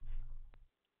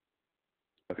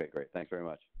 Okay, great. Thanks very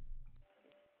much.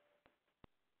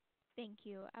 Thank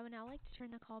you. I would now like to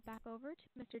turn the call back over to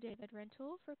Mr. David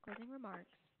Rintoul for closing remarks.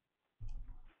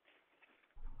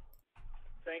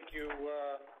 Thank you,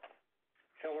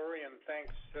 Hillary, and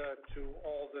thanks to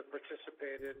all that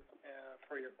participated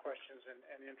for your questions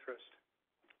and interest.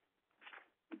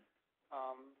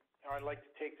 I'd like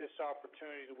to take this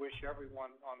opportunity to wish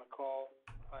everyone on the call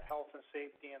health and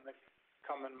safety in the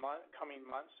coming months.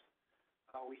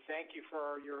 We thank you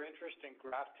for your interest in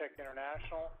GrafTech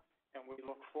International, and we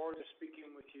look forward to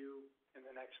speaking with you in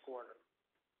the next quarter.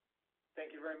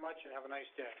 Thank you very much, and have a nice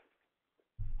day.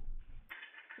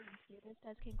 Thank you. This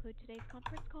does conclude today's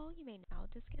conference call. You may now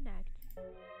disconnect.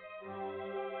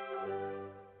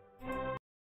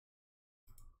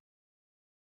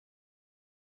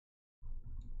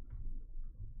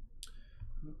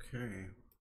 Okay.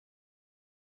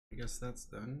 I guess that's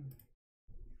done.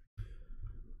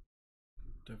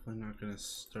 Definitely not going to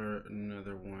start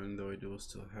another one, though I do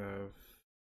still have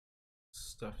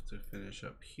stuff to finish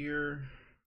up here.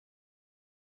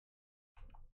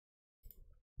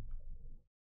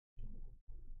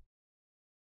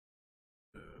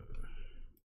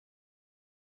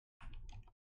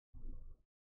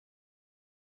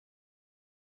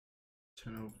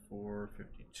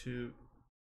 $10:04:52.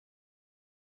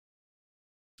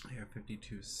 have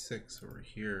 52.6 over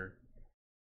here.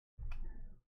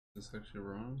 Is this actually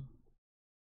wrong?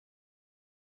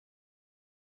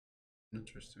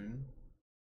 Interesting.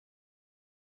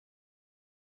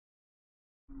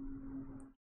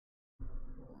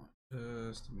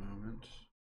 Just a moment.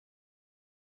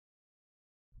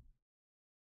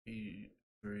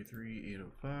 833,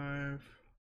 805.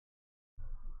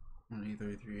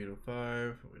 833,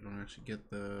 805. We don't actually get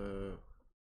the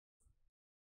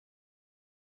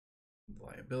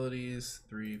liabilities.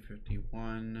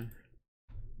 351,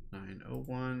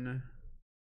 901.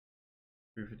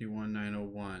 351,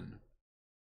 901.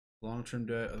 Long-term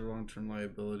debt, other long-term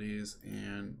liabilities,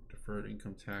 and deferred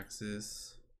income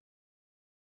taxes.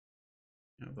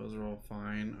 Yeah, those are all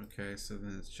fine. Okay, so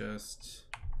then it's just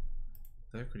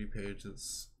the equity page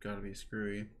that's got to be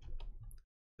screwy.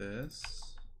 This,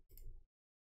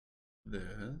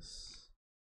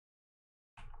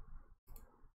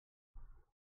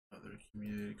 other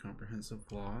accumulated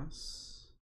comprehensive loss,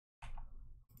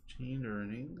 retained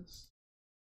earnings,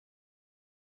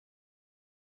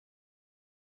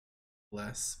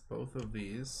 less both of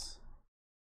these,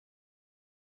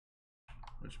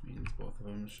 which means both of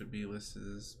them should be listed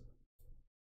as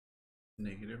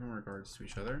negative in regards to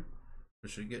each other. We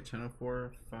should get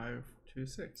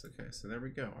 1004,526. Okay, so there we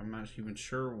go. I'm not even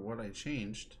sure what I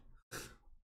changed.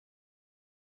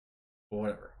 But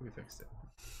whatever, we fixed it.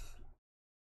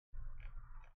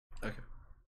 Okay.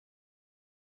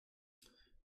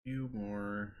 Few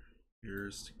more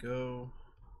years to go.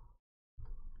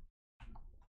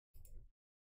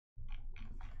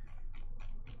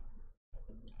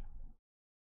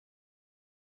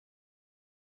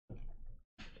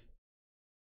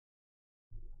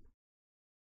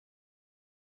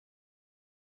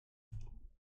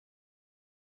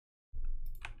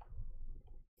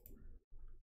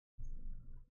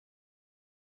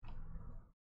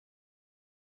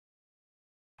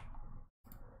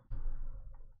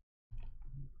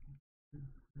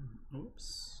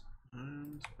 Oops,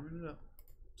 I'm screwing it up.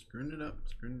 Screwing it up.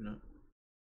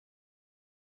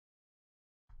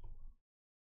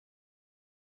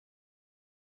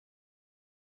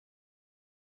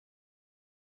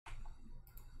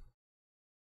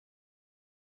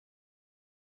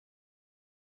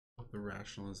 The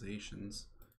rationalizations.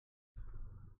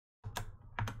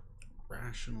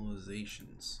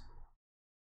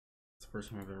 It's the first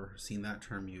time I've ever seen that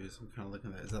term used. I'm kind of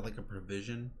looking at that. Is that like a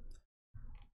provision?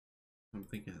 I'm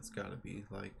thinking it's got to be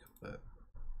like, but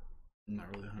I'm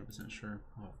not really 100% sure.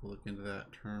 I'll have to look into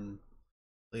that term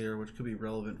later, which could be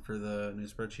relevant for the new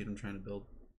spreadsheet I'm trying to build.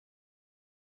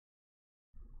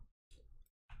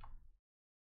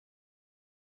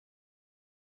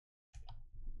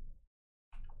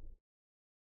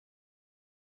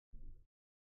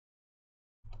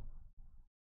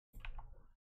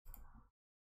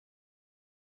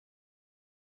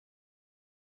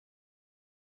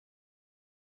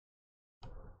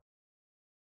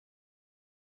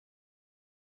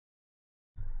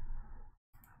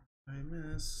 I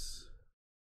miss.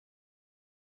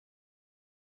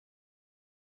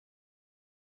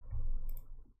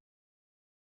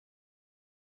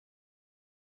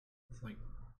 It's like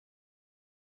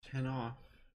 10 off.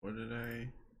 What did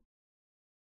I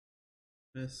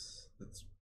miss? That's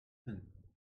 10.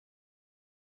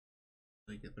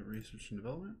 Did I get the research and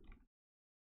development?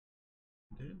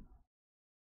 I did.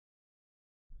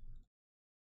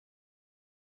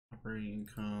 Operating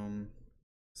income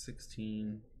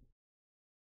 16.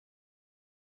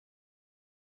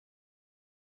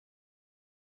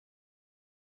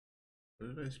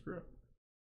 What did I screw up?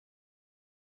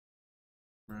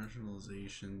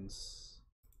 Rationalizations.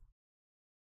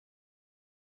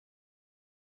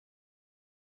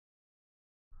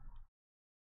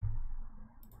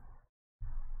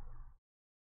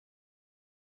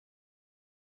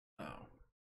 Oh.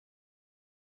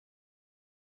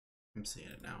 I'm seeing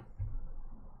it now.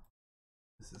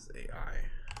 This is AI.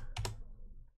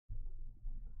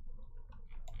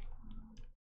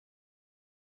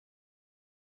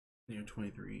 Near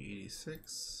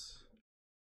 2386.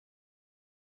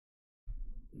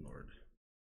 Lord.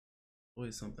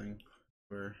 Always something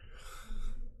where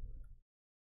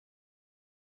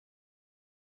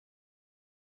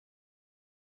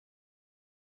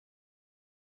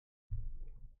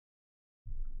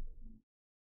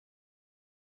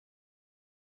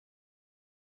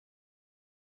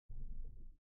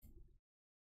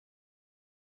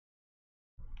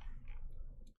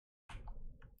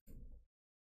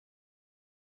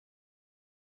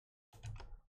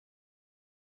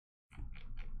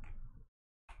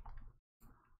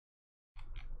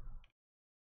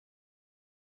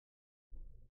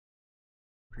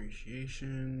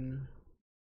depreciation,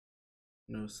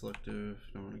 no selective,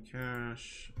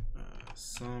 non-cash,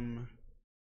 sum,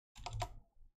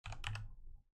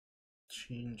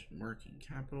 change in working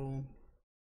capital.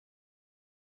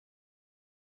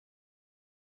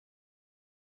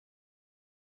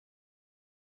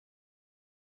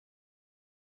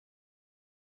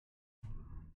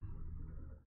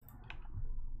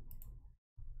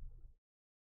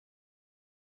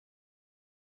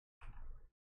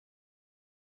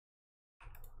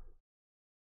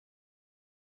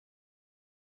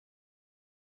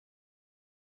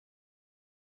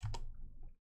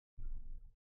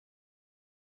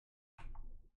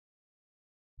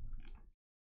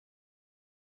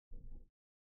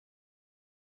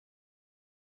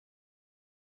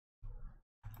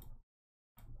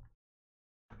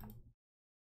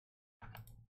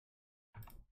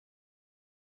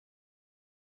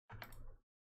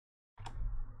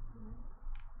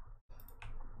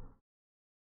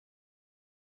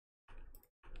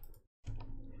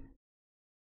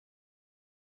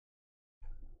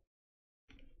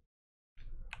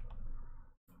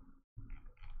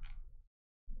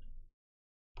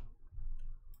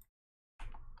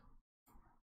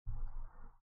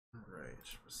 All right,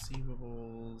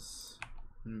 receivables,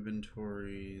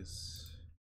 inventories,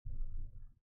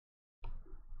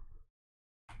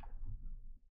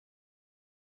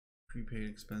 prepaid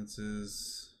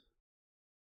expenses.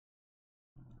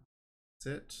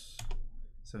 That's it.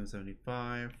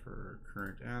 775 for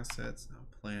current assets. Now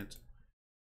plant,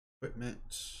 equipment,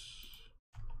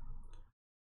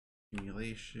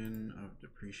 accumulation of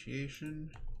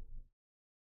depreciation,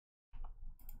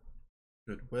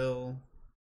 goodwill,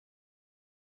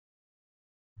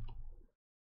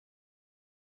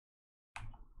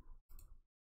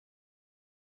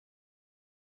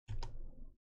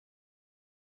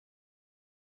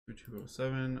 for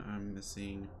 207. I'm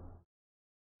missing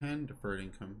 10 deferred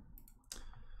income.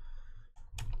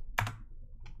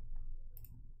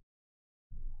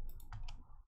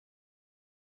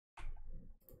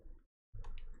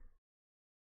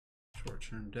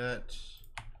 Short-term debt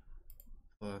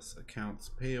plus accounts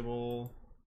payable,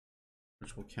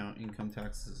 which will count income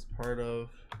taxes as part of.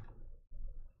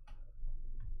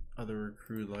 Other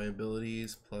accrued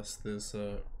liabilities plus this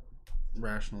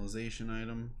rationalization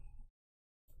item.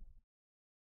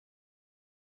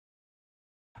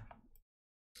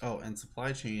 Oh, and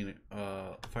supply chain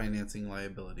financing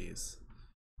liabilities.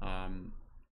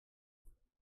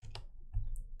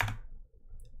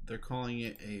 They're calling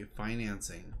it a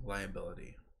financing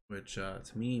liability, which to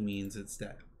me means it's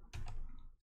debt.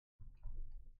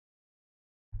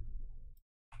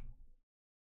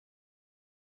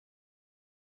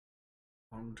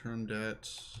 Long-term debt,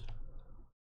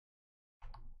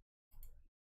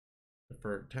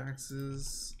 deferred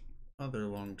taxes, other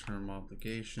long-term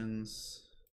obligations,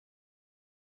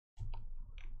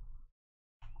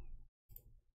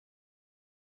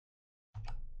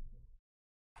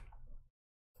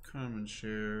 common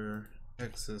share,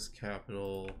 excess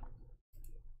capital,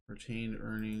 retained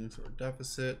earnings or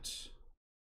deficit,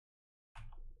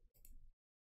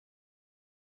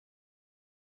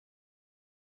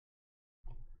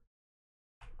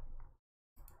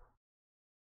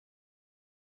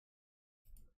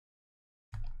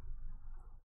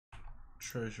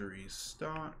 treasury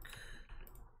stock,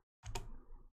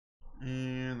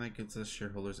 and that gets us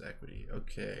shareholders equity.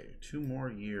 Okay, 2 more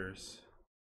years.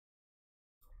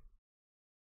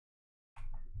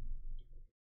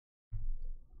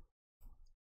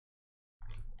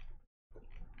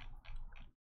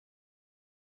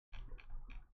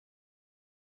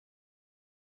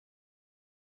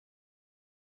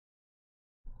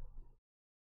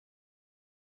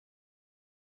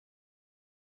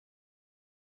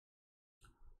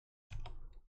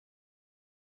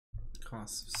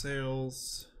 Cost of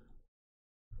sales,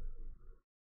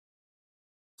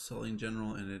 selling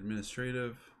general and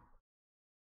administrative,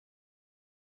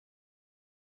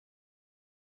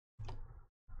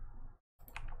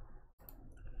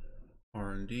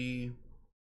 R&D,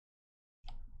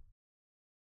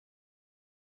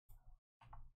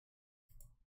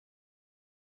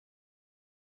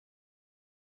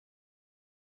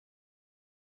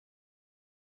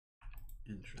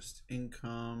 interest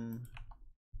income,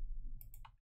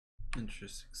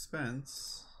 interest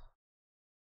expense,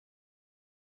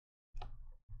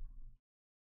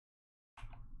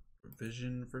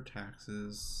 provision for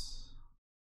taxes,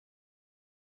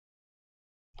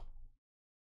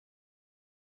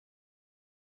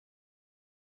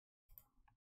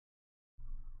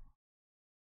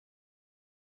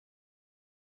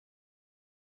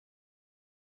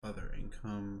 other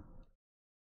income,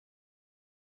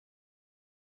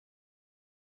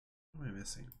 What am I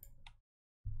missing?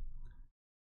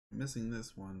 I'm missing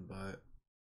this one, but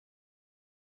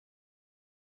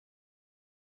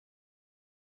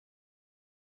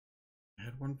I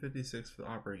had 156 for the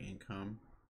operating income.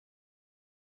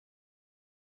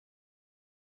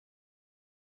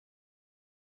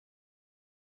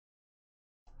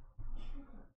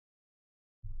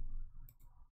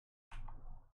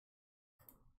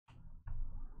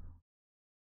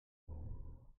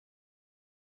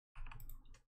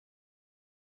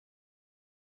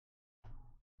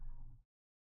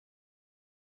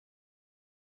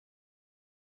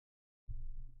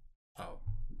 Oh,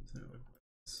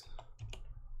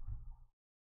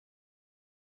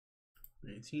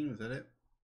 18, was that it?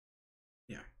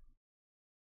 Yeah.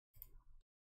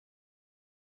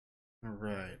 All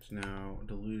right, now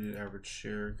diluted average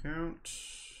share count.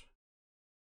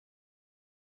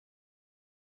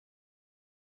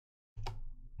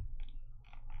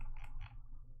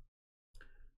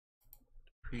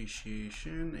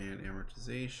 Depreciation and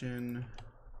amortization.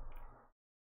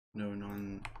 No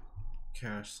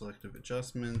non-cash selective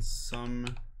adjustments. Sum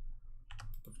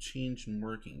of change in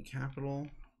working capital.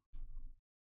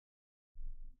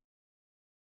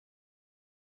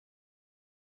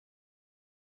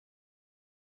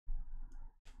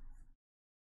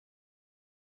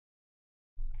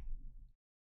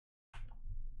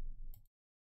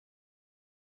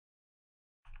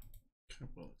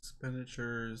 Capital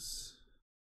expenditures.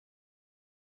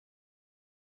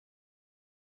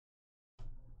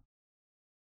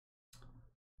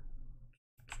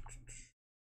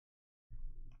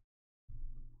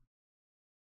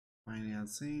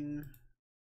 Financing.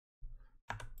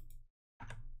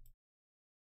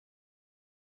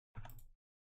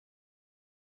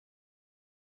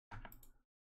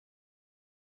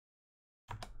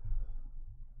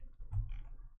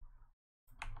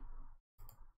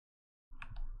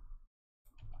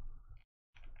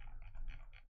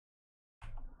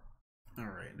 All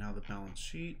right, now the balance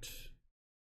sheet.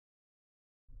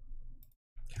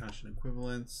 Cash and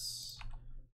equivalents.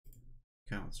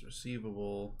 Accounts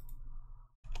receivable.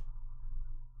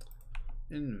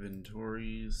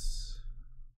 Inventories.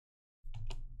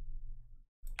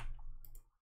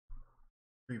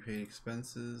 Prepaid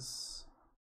expenses.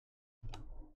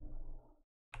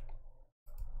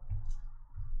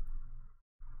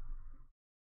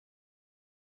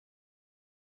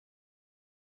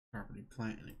 Property,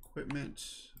 plant, and equipment.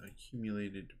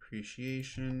 Accumulated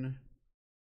depreciation.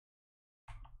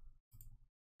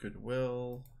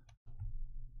 Goodwill.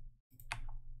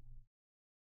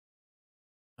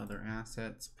 Other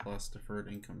assets plus deferred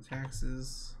income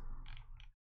taxes.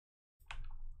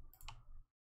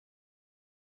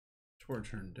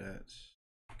 Short-term debt.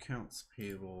 Accounts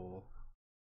payable.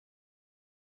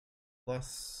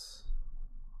 Plus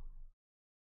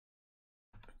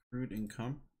accrued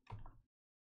income.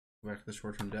 Go back to the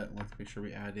short-term debt and let's make sure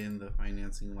we add in the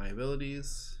financing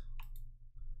liabilities.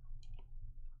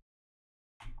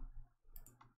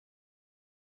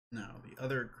 Now the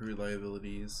other accrued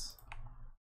liabilities.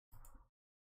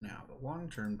 Now the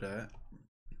long-term debt.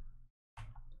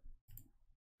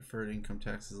 Deferred income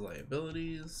taxes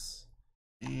liabilities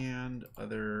and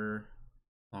other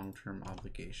long-term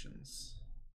obligations.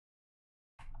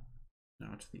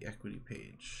 Now to the equity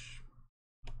page.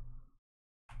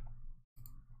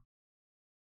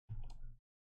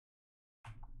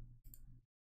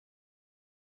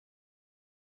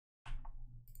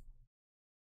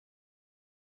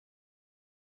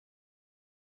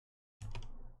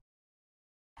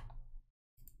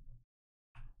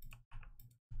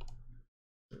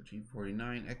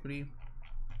 G49 equity.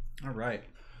 All right.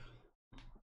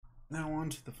 Now on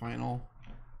to the final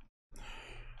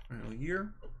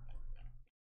year.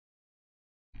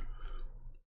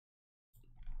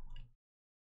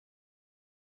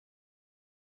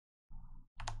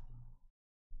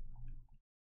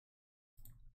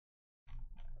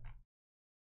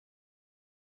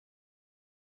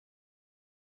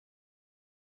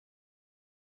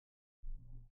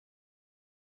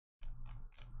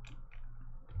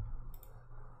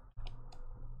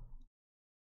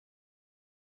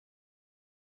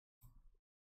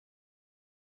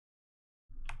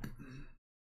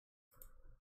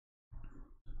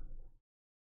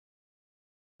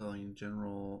 Selling,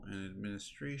 general, and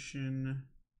administration.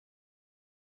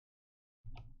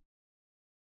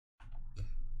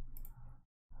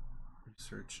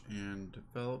 Research and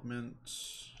development.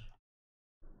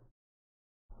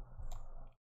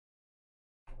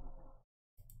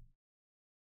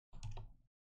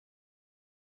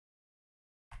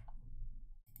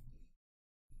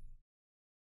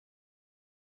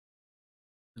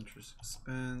 Interest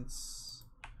expense.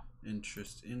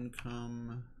 interest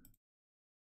income.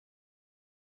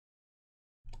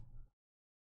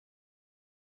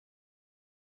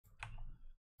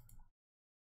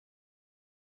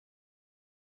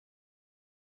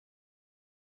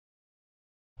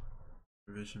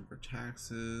 Provision for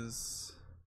taxes,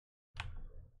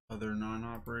 other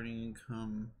non-operating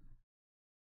income,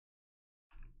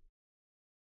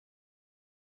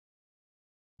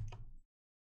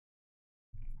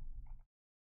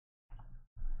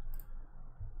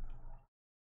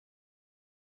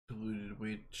 diluted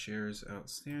weighted shares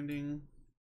outstanding,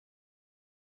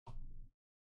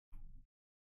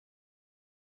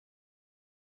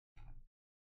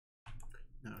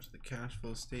 now to the cash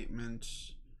flow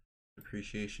statement,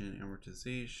 depreciation and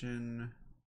amortization,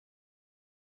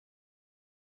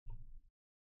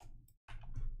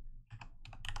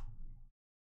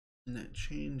 net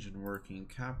change in working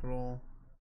capital,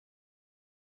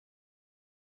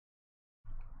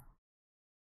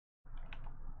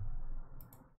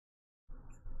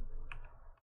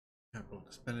 capital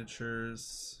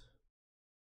expenditures,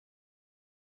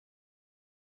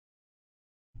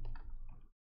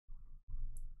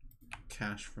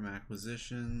 cash from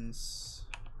acquisitions,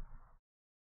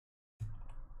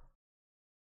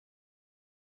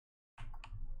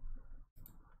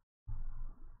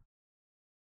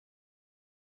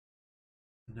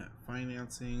 net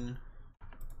financing,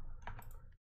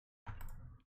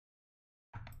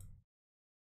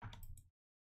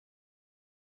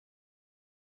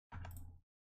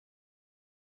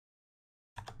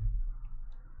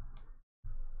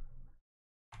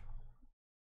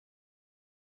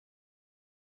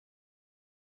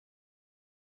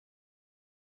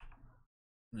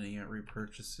 and then you got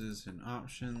repurchases and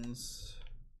options.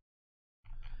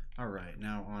 All right,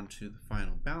 now on to the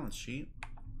final balance sheet.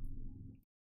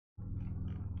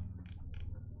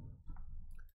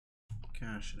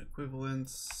 Cash and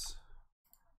equivalents,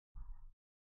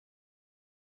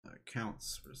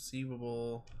 accounts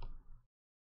receivable,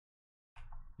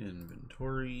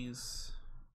 inventories,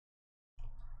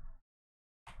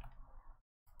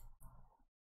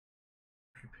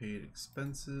 prepaid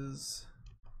expenses,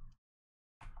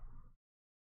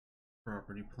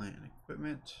 property, plant, and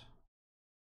equipment,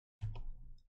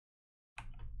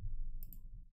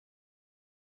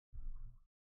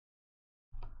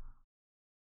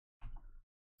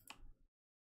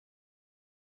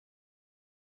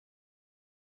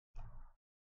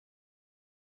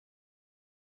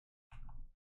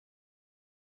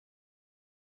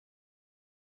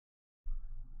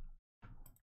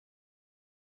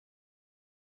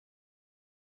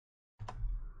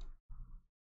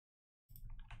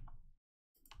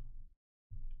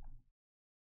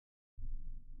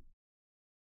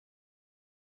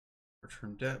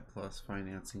 short-term debt plus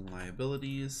financing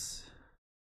liabilities,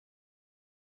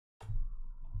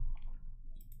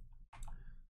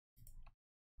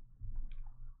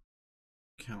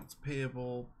 accounts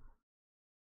payable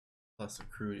plus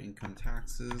accrued income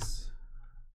taxes,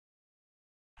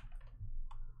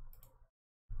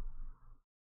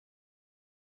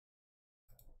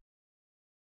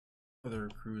 other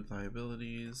accrued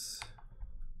liabilities,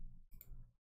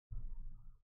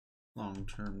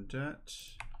 long-term debt,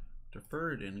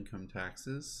 deferred income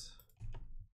taxes,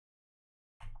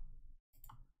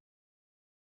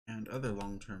 and other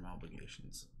long-term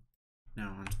obligations.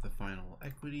 Now on to the final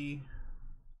equity.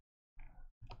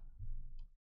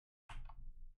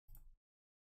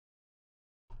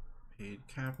 Paid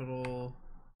capital,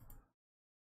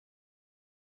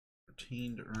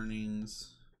 retained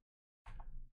earnings,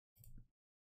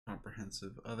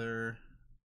 comprehensive other,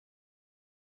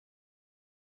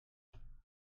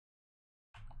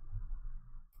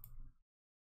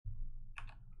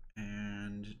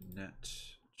 and net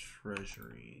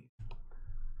treasury.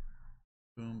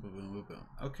 Boom, boom, boom, boom, boom.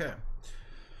 Okay.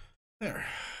 There.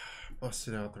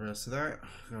 Busted out the rest of that.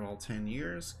 Got all 10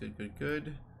 years. Good, good,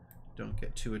 good. Don't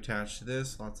get too attached to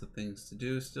this. Lots of things to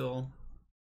do still.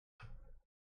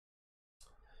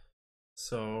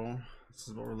 So this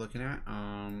is what we're looking at.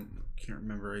 Can't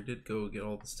remember. I did go get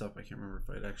all the stuff. I can't remember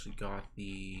if I'd actually got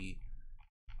the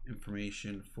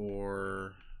information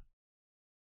for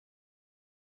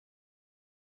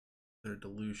their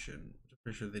dilution. I'm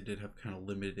pretty sure they did have kind of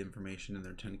limited information in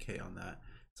their 10K on that.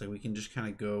 So we can just kind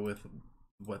of go with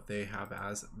what they have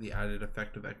as the added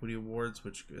effective equity awards,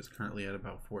 which is currently at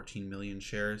about 14 million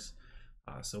shares.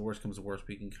 So worst comes to worst,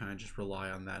 we can kind of just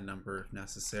rely on that number if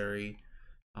necessary.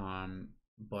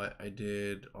 But I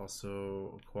did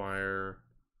also acquire,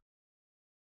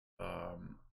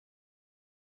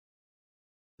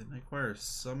 didn't I acquire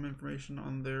some information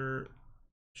on their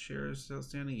shares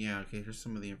outstanding. Yeah, okay, here's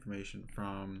some of the information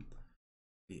from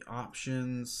the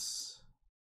options,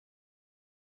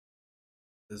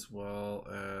 as well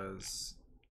as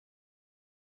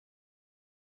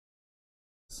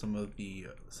some of the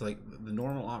like the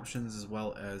normal options, as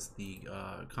well as the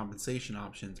compensation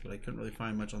options, but I couldn't really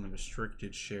find much on the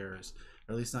restricted shares,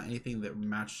 or at least not anything that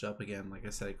matched up again, like I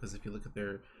said, because if you look at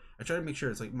their, I try to make sure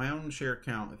it's like my own share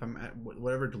count. If I'm at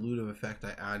whatever dilutive effect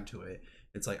I add to it,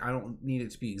 it's like I don't need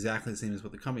it to be exactly the same as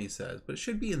what the company says, but it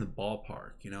should be in the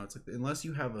ballpark. You know, it's like unless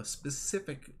you have a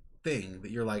specific thing that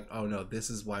you're like, oh no,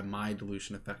 this is why my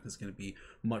dilution effect is going to be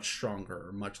much stronger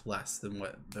or much less than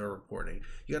what they're reporting.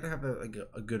 You got to have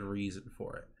a good reason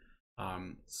for it.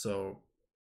 So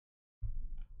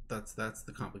that's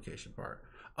the complication part.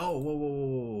 Oh,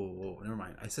 whoa, never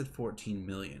mind. I said 14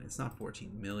 million. It's not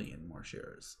 14 million more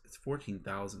shares. It's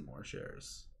 14,000 more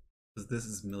shares, because this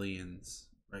is millions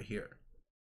right here,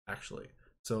 actually.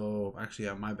 So actually,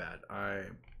 yeah, my bad.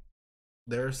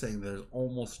 They're saying there's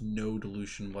almost no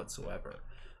dilution whatsoever.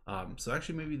 So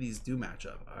actually, maybe these do match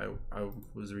up. I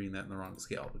was reading that in the wrong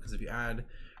scale, because if you add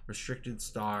restricted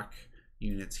stock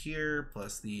units here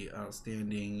plus the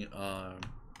outstanding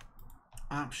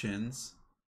options,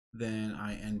 then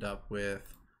I end up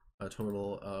with a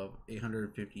total of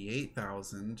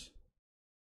 858,000.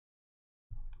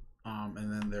 And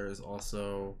then there is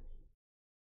also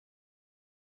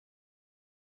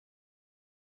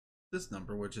this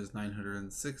number, which is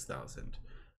 906,000.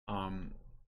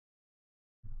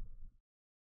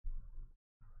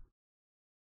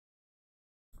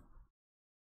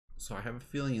 So I have a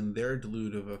feeling in their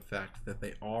dilutive effect that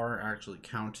they are actually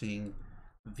counting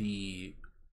the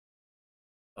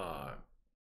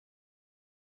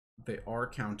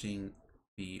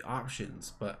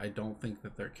options, but I don't think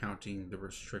that they're counting the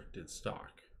restricted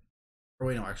stock. Or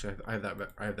wait, no, actually, I have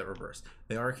that reversed.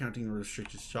 They are counting the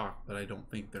restricted stock, but I don't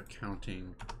think they're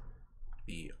counting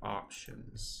the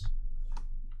options.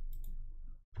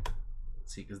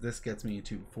 Let's see, because this gets me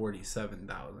to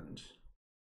 47,000.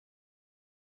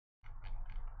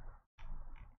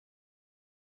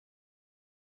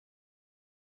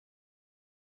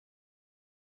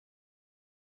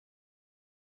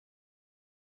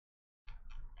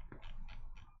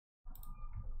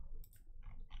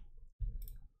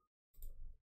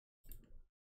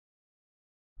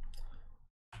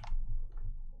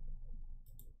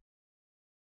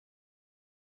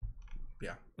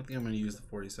 Yeah, I think I'm going to use the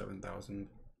 47,000.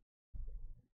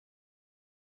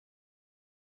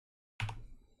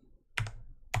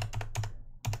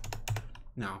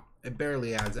 Now, it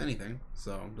barely adds anything,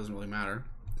 so it doesn't really matter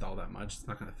all that much. It's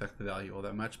not going to affect the value all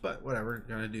that much, but whatever,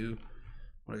 gotta do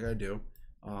what I gotta do.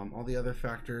 All the other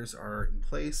factors are in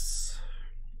place.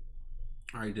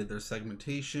 I already did their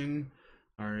segmentation.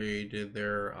 I already did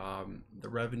their the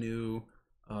revenue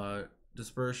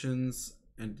dispersions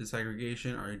and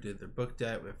disaggregation. I already did their book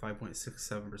debt with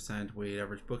 5.67% weighted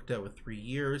average book debt with 3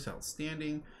 years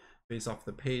outstanding. Based off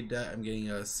the paid debt, I'm getting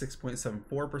a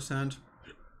 6.74%.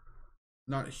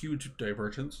 Not a huge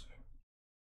divergence.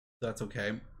 That's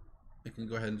okay. I can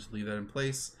go ahead and just leave that in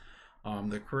place.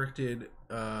 The corrected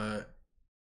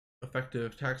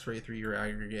effective tax rate 3-year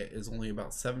aggregate is only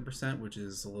about 7%, which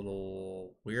is a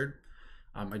little weird.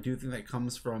 I do think that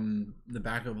comes from the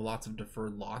back of lots of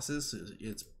deferred losses.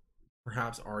 It's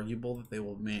perhaps arguable that they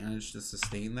will manage to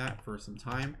sustain that for some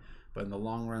time, but in the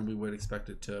long run, we would expect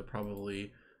it to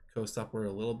probably coast upward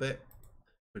a little bit,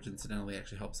 which incidentally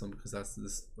actually helps them, because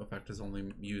this effect is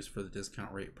only used for the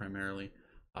discount rate primarily.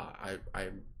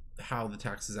 How the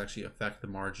taxes actually affect the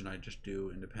margin, I just do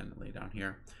independently down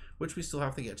here, which we still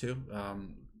have to get to.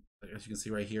 As you can see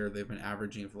right here, they've been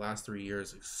averaging for the last 3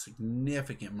 years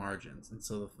significant margins, and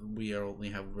so we only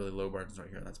have really low margins right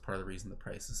here. And that's part of the reason the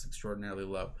price is extraordinarily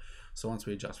low. So once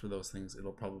we adjust for those things,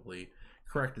 it'll probably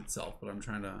correct itself, but I'm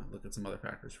trying to look at some other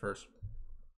factors first.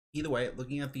 Either way,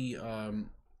 looking at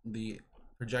the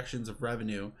projections of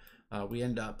revenue, we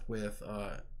end up with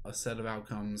a set of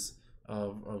outcomes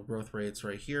of growth rates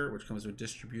right here, which comes to a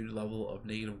distributed level of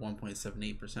negative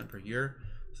 1.78% per year.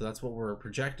 So that's what we're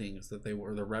projecting, is that the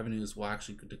revenues will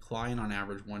actually decline on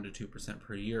average 1 to 2%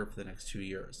 per year for the next 2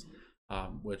 years,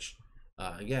 which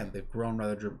again, they've grown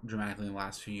rather dramatically in the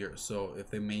last few years. So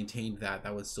if they maintained that,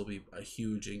 that would still be a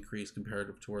huge increase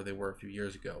comparative to where they were a few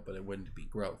years ago, but it wouldn't be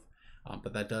growth.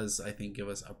 But that does, I think, give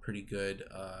us a pretty good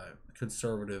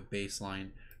conservative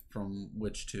baseline from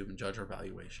which to judge our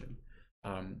valuation.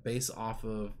 Based off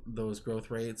of those growth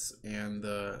rates and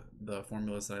the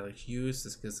formulas that I like to use,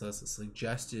 this gives us a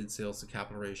suggested sales to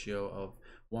capital ratio of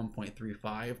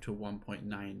 1.35 to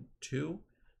 1.92.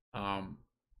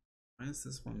 Why is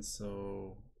this one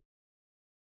so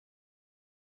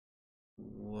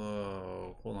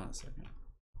low. Hold on a second.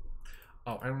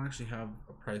 Oh, I don't actually have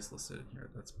a price listed in here.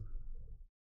 That's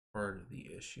part of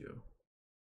the issue.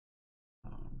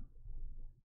 Hold on.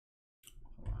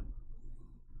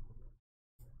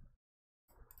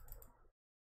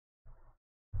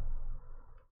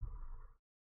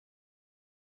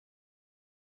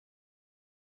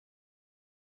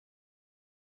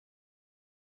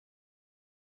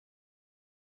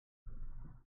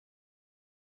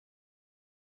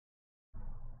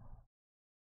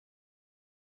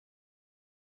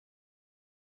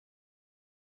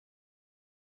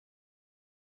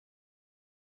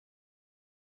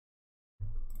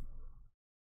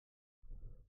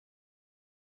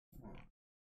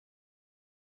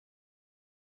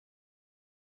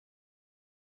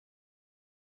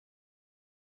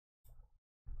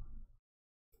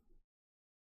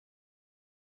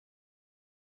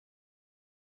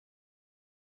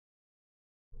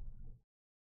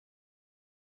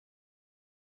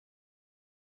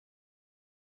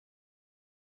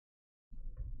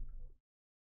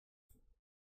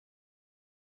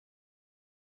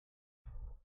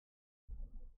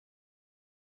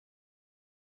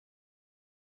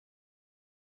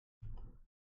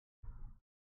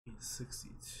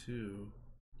 $862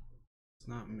 does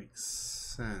not make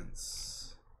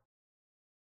sense.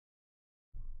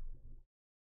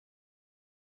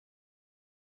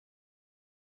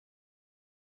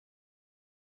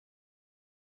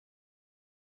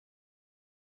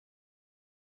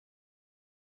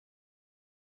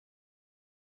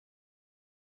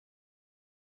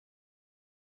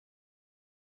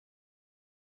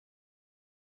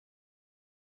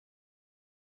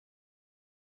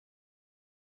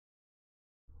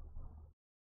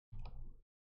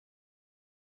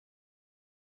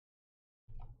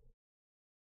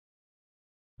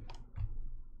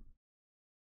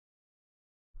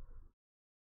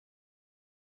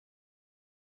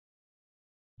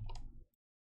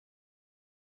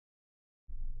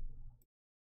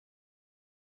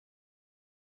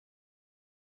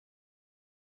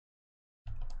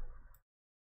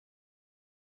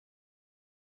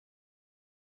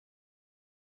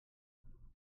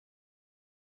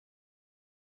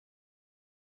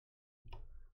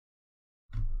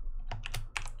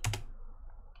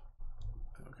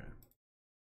 Okay.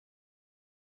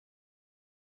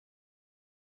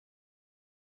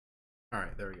 All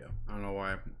right, there we go. I don't know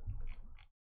why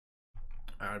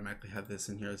I automatically had this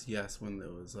in here as yes when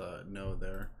there was no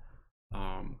there.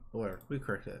 Whatever, we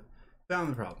corrected it.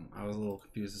 Found the problem. I was a little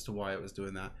confused as to why it was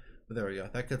doing that, but there we go.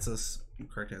 That gets us the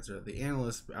correct answer. The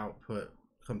analyst output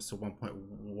comes to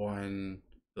 1.1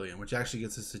 billion, which actually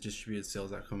gets us to distributed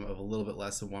sales outcome of a little bit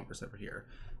less than 1% per year.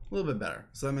 A little bit better,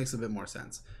 so that makes a bit more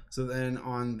sense. So then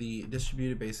on the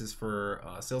distributed basis for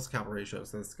sales capital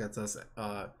ratios, this gets us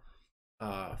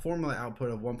formula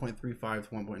output of 1.35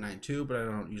 to 1.92, but I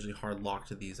don't usually hard lock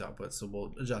to these outputs, so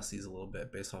we'll adjust these a little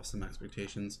bit based off some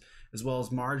expectations, as well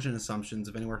as margin assumptions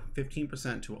of anywhere from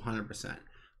 15% to 100%.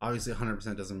 Obviously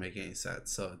 100% doesn't make any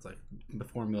sense, so it's like the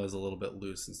formula is a little bit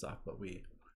loose and stuff, but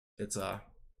it's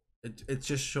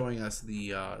just showing us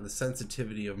the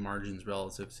sensitivity of margins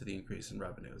relative to the increase in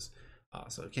revenues.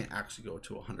 So it can't actually go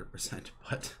to 100%,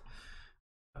 but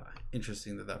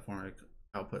interesting that formula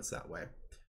outputs that way.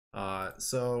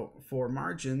 So for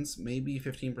margins, maybe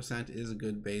 15% is a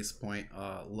good base point.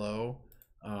 Low,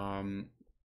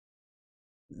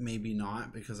 maybe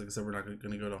not, because like I said, we're not going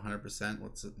to go to 100%.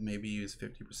 Let's maybe use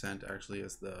 50% actually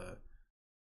as the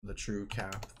true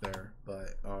cap there,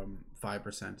 but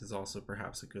 5% is also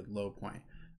perhaps a good low point.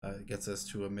 It gets us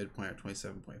to a midpoint of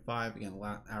 27.5. Again,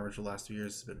 average of the last 2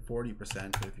 years has been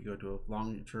 40%, but if you go to a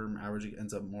long-term average, it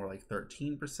ends up more like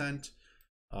 13%.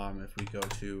 If we go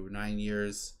to 9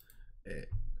 years, it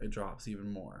drops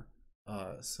even more.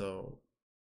 So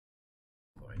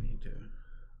I need to,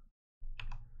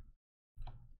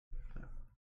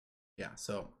 yeah,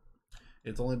 so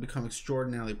it's only become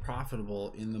extraordinarily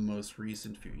profitable in the most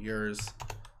recent few years.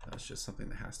 That's just something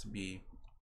that has to be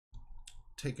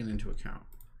taken into account.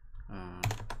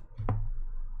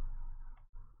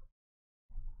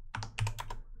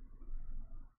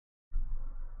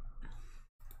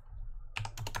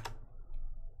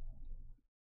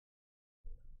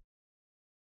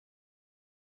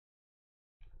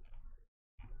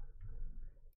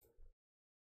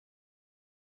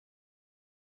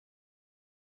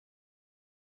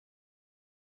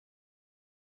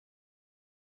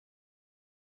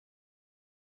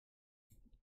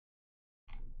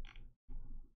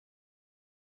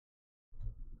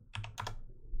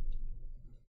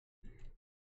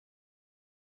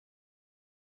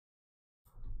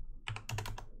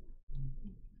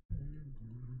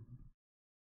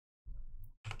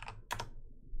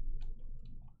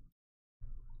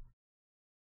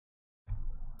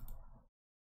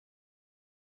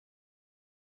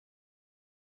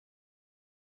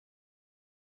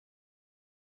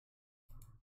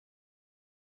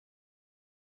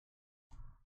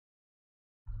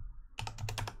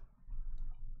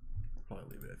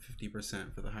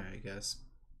 50% for the high, I guess.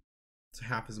 It's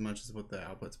half as much as what the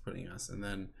output's putting us. And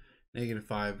then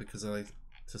 -5 because I like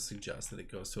to suggest that it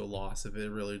goes to a loss. If it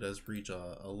really does reach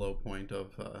a low point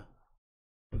of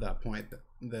that point,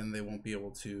 then they won't be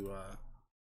able to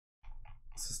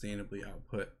sustainably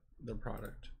output the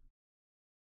product.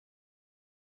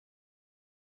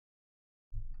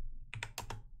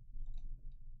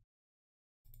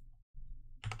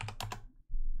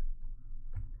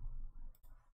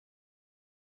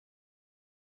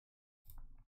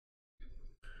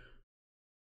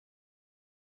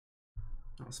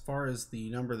 As far as the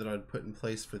number that I'd put in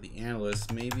place for the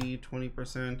analyst, maybe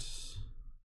 20%,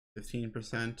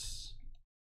 15%.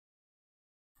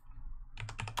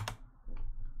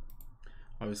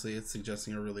 Obviously, it's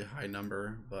suggesting a really high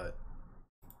number, but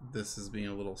this is being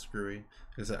a little screwy.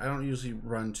 Because I don't usually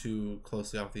run too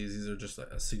closely off these. These are just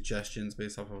suggestions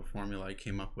based off of a formula I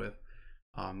came up with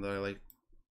that I like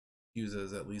use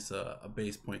as at least a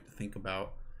base point to think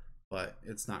about. But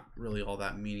it's not really all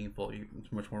that meaningful.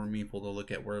 It's much more meaningful to look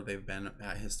at where they've been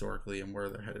at historically and where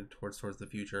they're headed towards the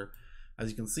future. As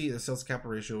you can see, the sales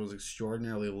capital ratio was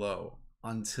extraordinarily low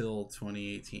until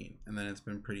 2018, and then it's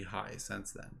been pretty high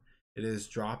since then. It is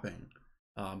dropping,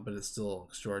 but it's still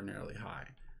extraordinarily high.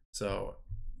 So,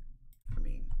 I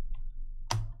mean,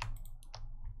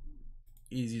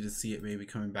 easy to see it maybe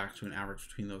coming back to an average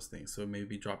between those things. So it may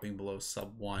be dropping below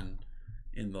sub 1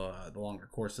 in the longer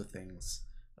course of things.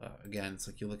 Again, it's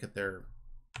like you look at their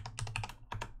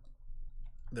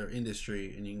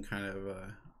industry and you can kind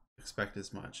of expect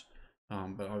as much.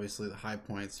 But obviously the high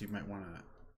points, you might want to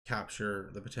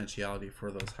capture the potentiality for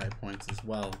those high points as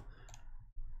well.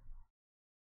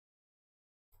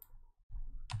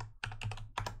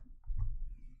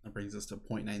 That brings us to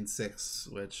 0.96,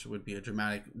 which would be a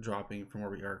dramatic dropping from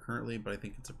where we are currently, but I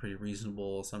think it's a pretty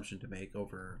reasonable assumption to make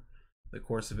over the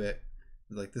course of it.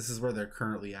 Like, this is where they're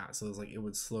currently at, so it's like it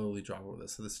would slowly drop over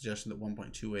this. So the suggestion that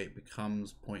 1.28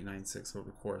 becomes 0.96 over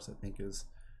the course, I think, is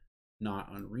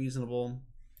not unreasonable,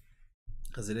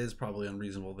 because it is probably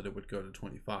unreasonable that it would go to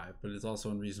 25, but it's also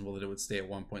unreasonable that it would stay at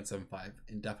 1.75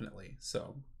 indefinitely.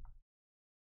 So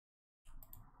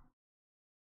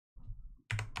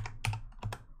you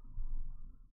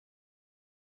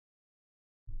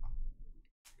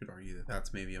could argue that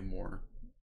that's maybe a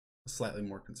slightly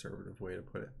more conservative way to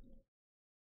put it.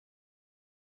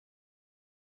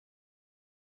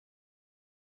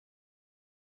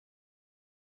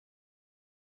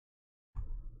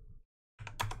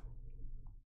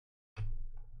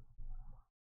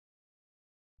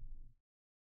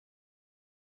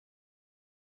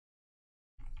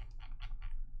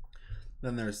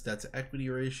 Then there's debt to equity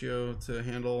ratio to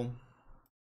handle.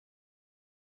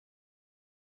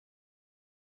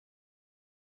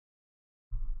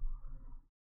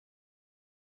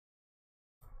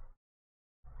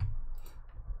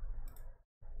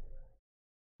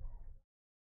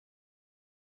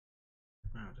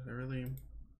 Wow, did I really?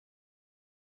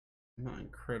 I'm not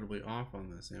incredibly off on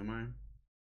this, am I?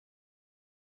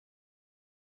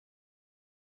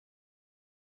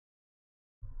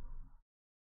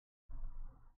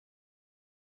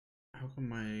 How come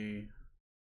my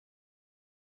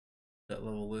debt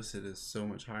level listed is so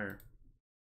much higher?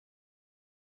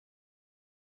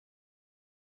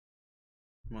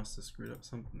 Must have screwed up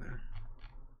something there.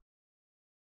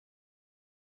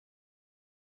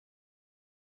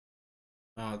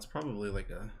 Oh, it's probably like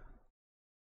a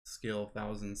scale of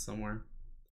thousands somewhere.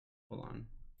 Hold on.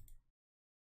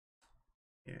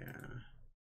 Yeah.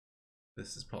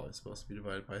 This is probably supposed to be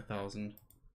divided by 1,000.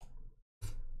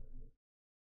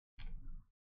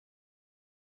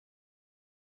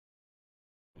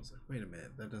 I was like, wait a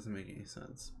minute, that doesn't make any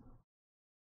sense.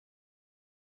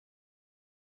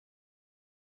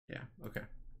 Yeah, okay.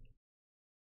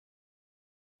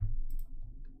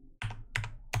 I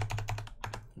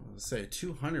was say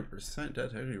 200% debt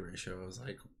to equity ratio. I was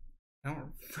like, I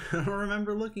don't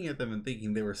remember looking at them and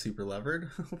thinking they were super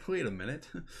levered. Wait a minute.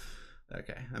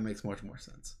 Okay, that makes much more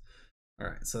sense. All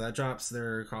right, so that drops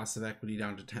their cost of equity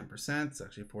down to 10%. It's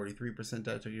actually 43% debt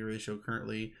to equity ratio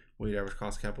currently. Weighted average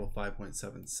cost of capital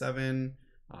 5.77.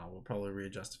 We'll probably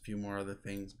readjust a few more other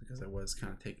things because I was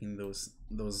kind of taking those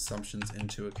assumptions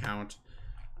into account.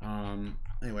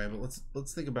 Anyway, but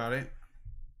let's think about it.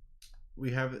 We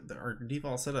have our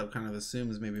default setup kind of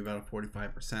assumes maybe about a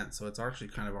 45%, so it's actually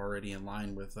kind of already in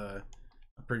line with a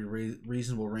pretty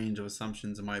reasonable range of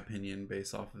assumptions, in my opinion,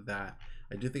 based off of that.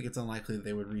 I do think it's unlikely that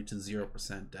they would reach a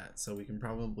 0% debt, so we can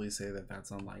probably say that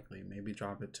that's unlikely. Maybe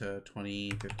drop it to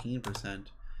 20, 15%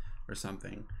 or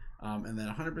something. And then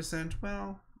 100%,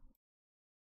 well,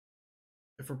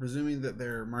 if we're presuming that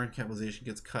their market capitalization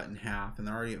gets cut in half and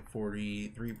they're already at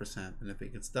 43%, and if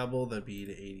it gets doubled, that'd be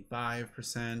to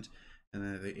 85%. And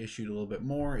then if they issued a little bit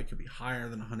more, it could be higher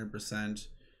than 100%.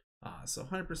 So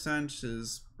 100%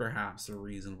 is perhaps a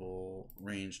reasonable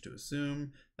range to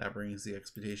assume. That brings the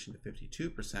expectation to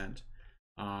 52%.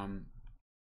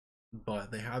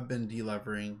 But they have been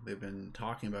delevering. They've been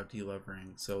talking about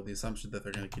delevering. So the assumption that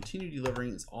they're going to continue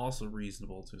delevering is also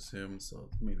reasonable to assume. So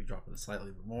maybe drop it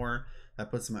slightly more. That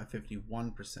puts them at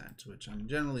 51%, which I'm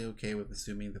generally okay with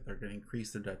assuming that they're going to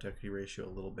increase their debt to equity ratio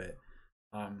a little bit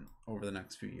over the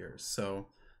next few years. So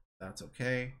that's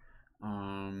okay.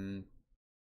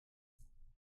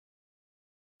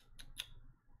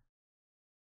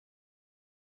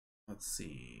 Let's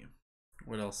see.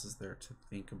 What else is there to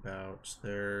think about?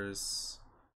 There's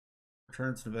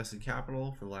returns on invested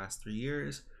capital for the last 3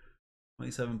 years,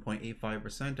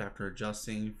 27.85% after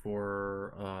adjusting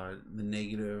for the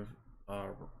negative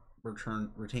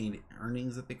retained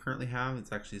earnings that they currently have.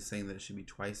 It's actually saying that it should be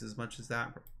twice as much as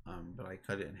that, but I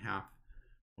cut it in half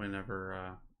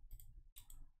whenever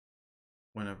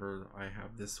I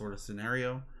have this sort of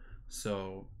scenario.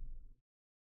 So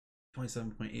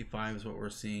 27.85 is what we're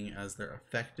seeing as their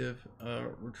effective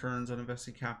returns on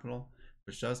invested capital,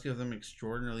 which does give them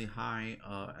extraordinarily high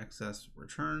excess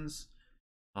returns.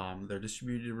 Their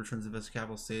distributed returns on invested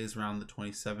capital stays around the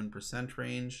 27%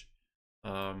 range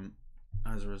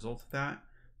as a result of that,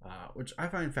 which I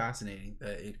find fascinating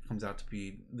that it comes out to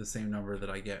be the same number that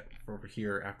I get over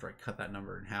here after I cut that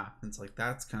number in half. And it's like,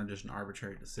 that's kind of just an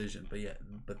arbitrary decision,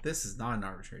 but this is not an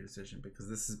arbitrary decision, because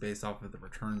this is based off of the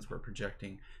returns we're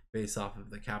projecting based off of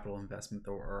the capital investment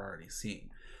that we're already seeing.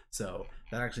 So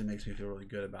that actually makes me feel really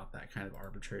good about that kind of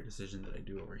arbitrary decision that I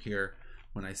do over here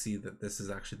when I see that this is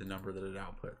actually the number that it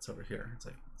outputs over here. It's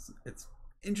like, it's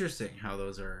interesting how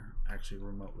those are actually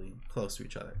remotely close to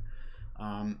each other.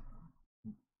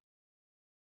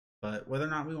 But whether or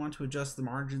not we want to adjust the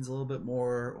margins a little bit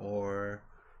more or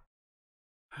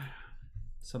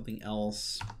something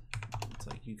else, it's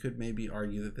like you could maybe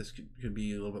argue that this could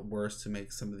be a little bit worse to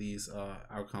make some of these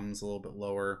outcomes a little bit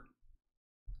lower.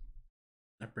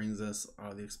 That brings us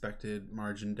the expected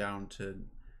margin down to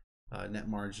net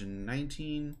margin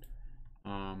 19.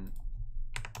 I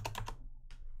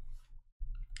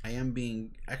am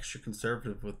being extra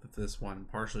conservative with this one,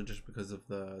 partially just because of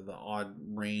the odd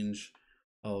range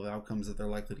of outcomes that they're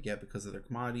likely to get because of their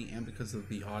commodity and because of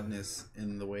the oddness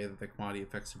in the way that the commodity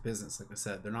affects their business. Like I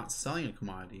said, they're not selling a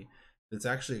commodity. It's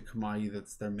actually a commodity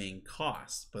that's their main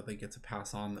cost, but they get to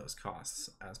pass on those costs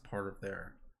as part of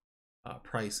their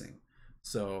pricing.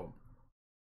 So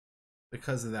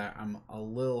because of that, I'm a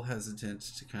little hesitant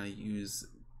to kind of use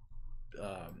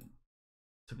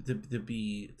to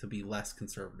be less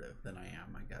conservative than I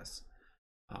am, I guess.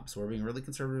 So we're being really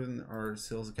conservative in our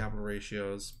sales to capital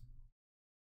ratios.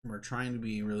 We're trying to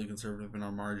be really conservative in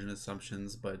our margin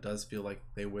assumptions, but it does feel like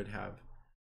they would have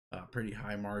pretty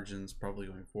high margins probably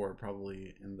going forward,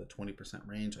 probably in the 20%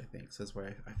 range, I think. So that's why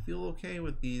I feel okay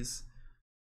with these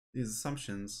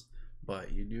assumptions,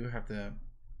 but you do have to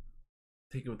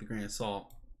take it with a grain of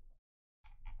salt.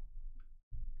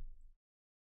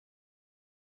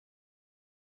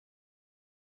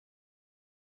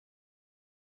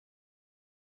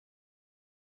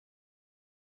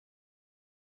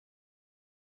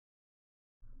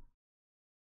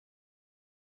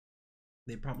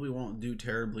 They probably won't do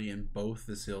terribly in both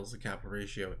the sales to capital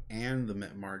ratio and the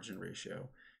net margin ratio.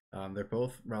 They're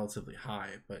both relatively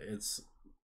high, but it's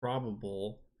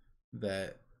probable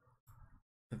that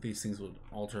these things would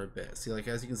alter a bit. See, like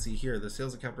as you can see here, the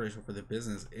sales to capital ratio for the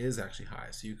business is actually high.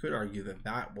 So you could argue that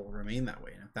that will remain that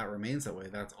way. And if that remains that way,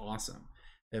 that's awesome.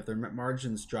 If their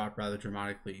margins drop rather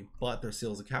dramatically, but their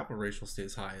sales to capital ratio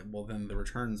stays high, well, then the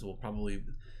returns will probably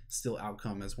still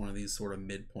outcome as one of these sort of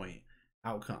midpoint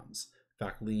outcomes. In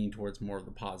fact, leaning towards more of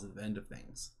the positive end of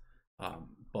things.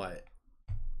 But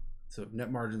so if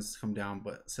net margins come down,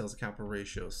 but sales to capital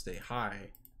ratios stay high,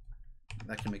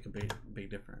 that can make a big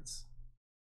difference.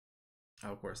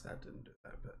 Of course, that didn't do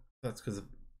that, but that's because of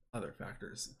other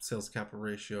factors. Sales to capital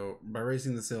ratio, by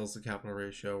raising the sales to capital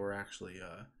ratio, we're actually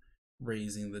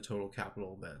raising the total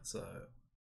capital that's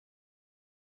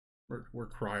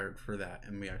required for that,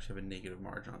 and we actually have a negative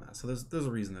margin on that. So there's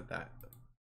a reason that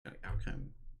kind of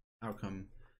outcome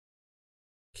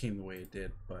came the way it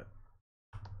did. But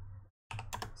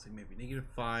say maybe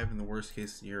 -5 in the worst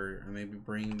case scenario, and maybe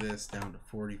bring this down to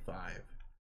 45.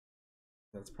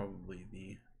 That's probably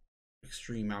the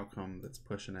extreme outcome that's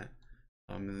pushing it.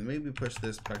 And then maybe push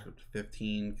this back up to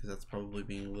 15, because that's probably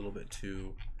being a little bit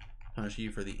too punchy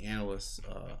for the analyst's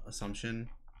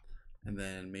assumption. and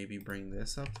then maybe bring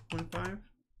this up to 0.5.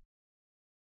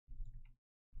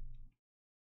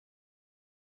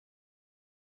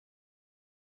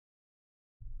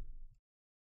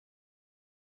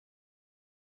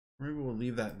 Maybe we'll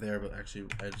leave that there, but actually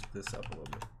edge this up a little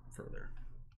bit further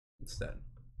instead.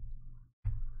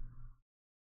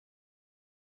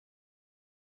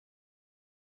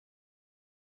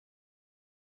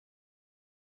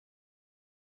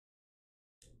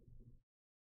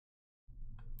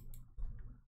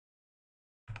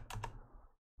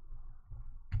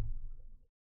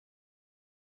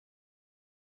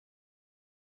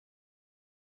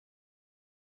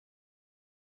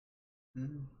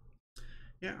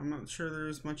 Yeah, I'm not sure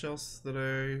there's much else that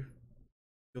I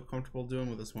feel comfortable doing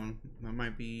with this one. That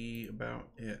might be about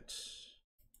it.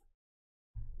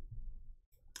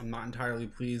 I'm not entirely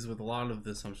pleased with a lot of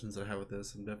the assumptions that I have with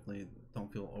this. I definitely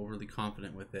don't feel overly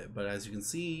confident with it. But as you can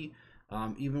see,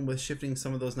 even with shifting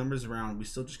some of those numbers around, we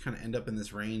still just kind of end up in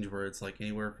this range where it's like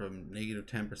anywhere from negative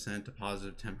 10% to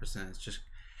positive 10%. It's just,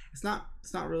 it's not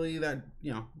really that,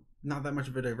 you know, not that much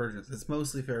of a divergence. It's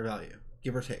mostly fair value,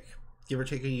 give or take. Give or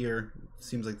take a year,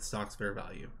 seems like the stock's fair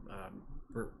value,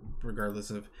 regardless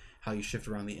of how you shift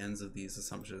around the ends of these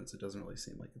assumptions. It doesn't really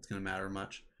seem like it's going to matter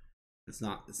much. It's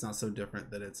not so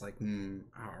different that it's like,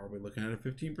 are we looking at a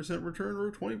 15% return or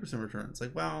a 20% return? It's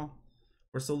like, well,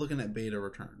 we're still looking at beta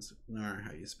returns, no matter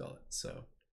how you spell it. So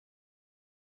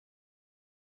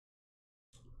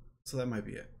that might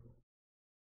be it.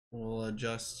 We'll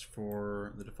adjust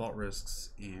for the default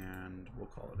risks and we'll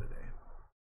call it a day.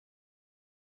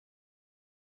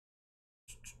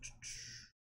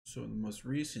 So in the most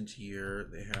recent year,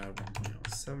 they have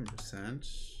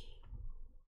 1.07%.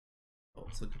 Oh,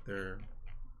 let's look at their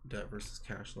debt versus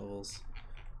cash levels.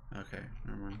 Okay,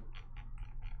 never mind.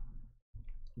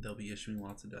 They'll be issuing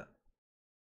lots of debt.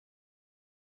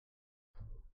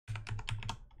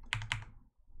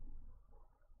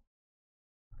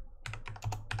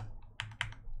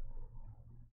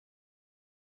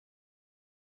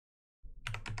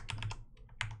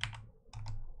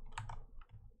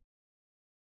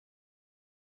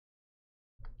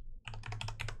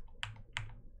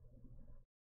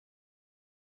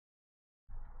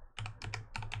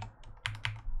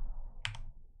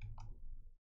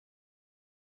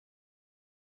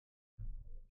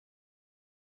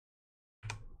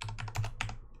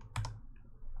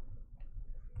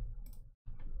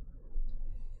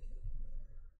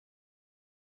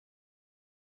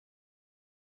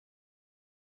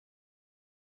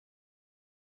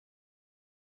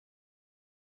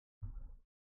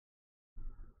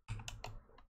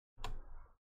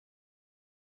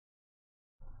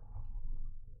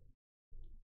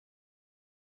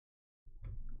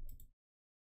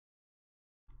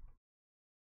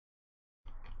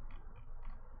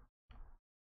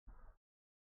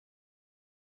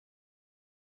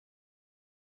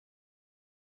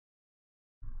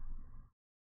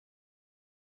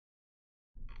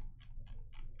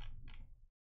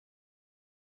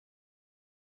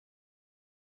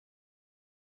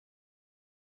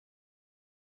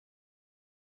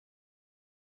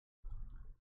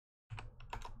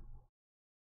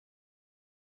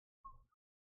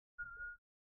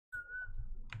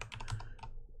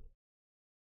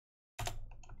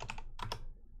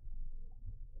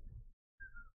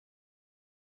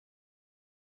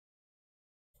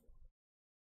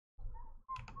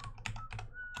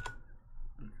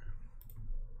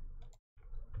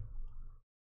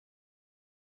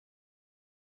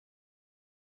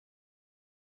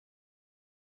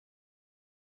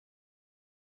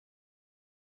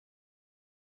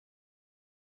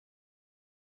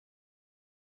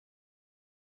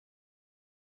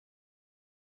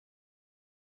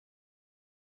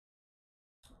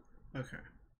 Okay,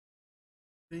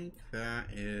 I think that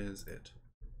is it.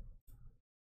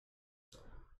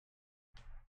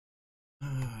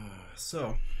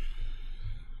 So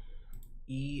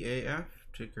EAF,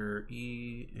 ticker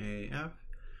EAF,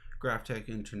 GrafTech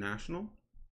International.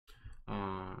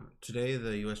 Today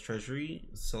the U.S. Treasury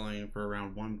is selling for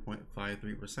around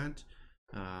 1.53%.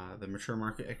 The mature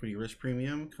market equity risk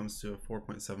premium comes to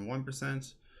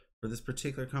 4.71%. For this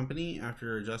particular company,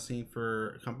 after adjusting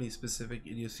for company-specific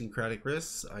idiosyncratic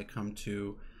risks, I come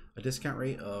to a discount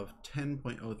rate of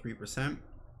 10.03%.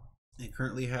 They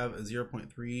currently have a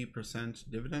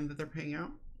 0.3% dividend that they're paying out.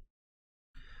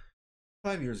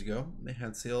 5 years ago, they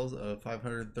had sales of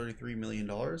 $533 million.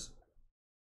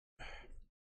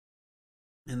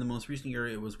 In the most recent year,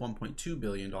 it was $1.2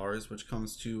 billion, which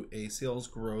comes to a sales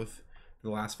growth for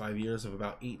the last 5 years of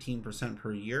about 18%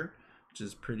 per year, which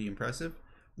is pretty impressive.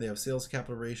 They have sales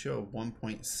capital ratio of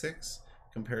 1.6,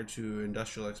 compared to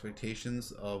industrial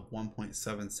expectations of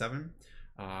 1.77.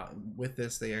 With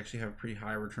this, they actually have pretty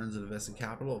high returns on invested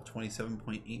capital of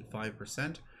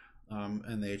 27.85%,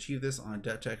 and they achieved this on a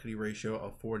debt to equity ratio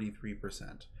of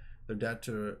 43%. Their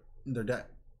debt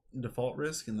default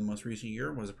risk in the most recent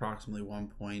year was approximately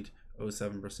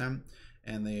 1.07%,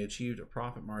 and they achieved a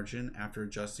profit margin after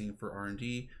adjusting for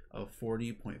R&D of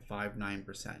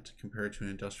 40.59% compared to an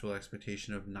industrial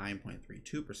expectation of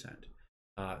 9.32%.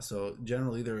 So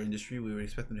generally their industry, we would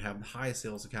expect them to have a high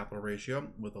sales to capital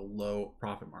ratio with a low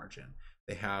profit margin.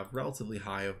 They have relatively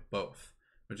high of both,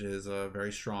 which is a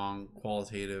very strong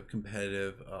qualitative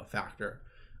competitive factor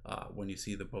when you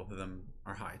see that both of them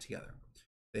are high together.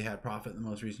 They had profit in the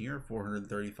most recent year of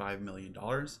 $435 million,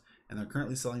 and they're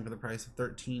currently selling for the price of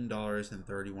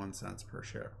 $13.31 per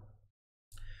share.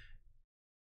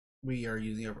 We are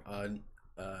using an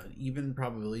even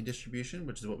probability distribution,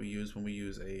 which is what we use when we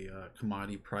use a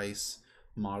commodity price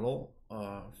model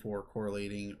for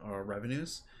correlating our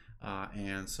revenues.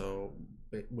 And so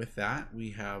with that,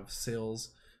 we have sales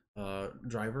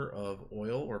driver of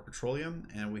oil or petroleum,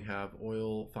 and we have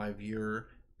oil 5-year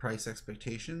price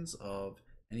expectations of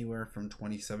anywhere from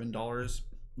 $27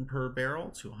 per barrel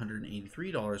to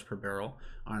 $183 per barrel.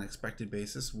 On an expected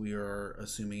basis, we are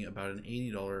assuming about an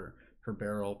 $80 per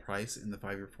barrel price in the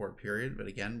 5-year forward period. But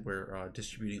again, we're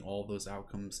distributing all of those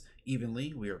outcomes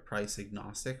evenly. We are price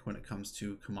agnostic when it comes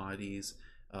to commodities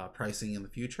pricing in the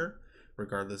future,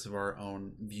 regardless of our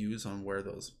own views on where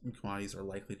those commodities are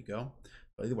likely to go.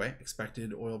 But either way,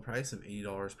 expected oil price of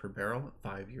 $80 per barrel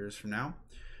 5 years from now.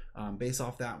 Based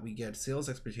off that, we get sales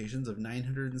expectations of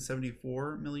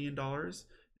 $974 million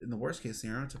in the worst case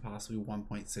scenario to possibly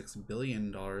 $1.6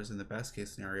 billion in the best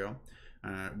case scenario,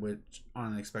 which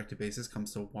on an expected basis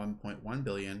comes to $1.1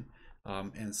 billion,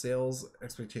 and sales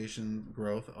expectation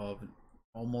growth of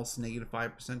almost negative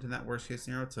 5% in that worst case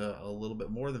scenario to a little bit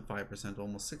more than 5%,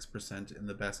 almost 6% in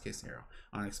the best case scenario.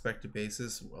 On an expected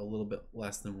basis, a little bit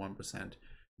less than 1%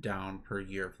 down per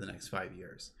year for the next 5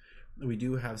 years. We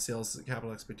do have sales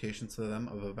capital expectations for them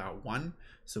of about 1.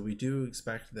 So we do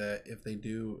expect that if they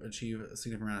do achieve a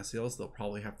significant amount of sales, they'll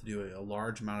probably have to do a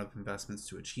large amount of investments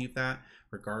to achieve that,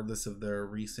 regardless of their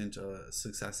recent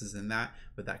successes in that.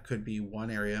 But that could be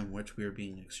one area in which we are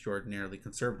being extraordinarily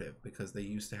conservative, because they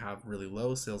used to have really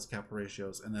low sales capital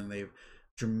ratios, and then they've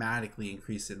dramatically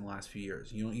increased it in the last few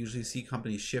years. You don't usually see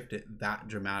companies shift it that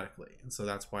dramatically, and so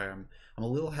that's why I'm a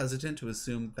little hesitant to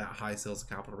assume that high sales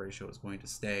capital ratio is going to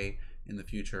stay in the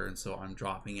future, and so I'm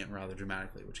dropping it rather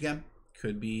dramatically, which again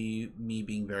could be me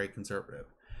being very conservative.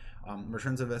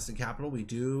 Returns on invested capital, we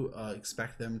do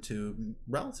expect them to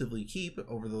relatively keep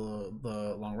over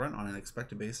the long run. On an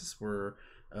expected basis,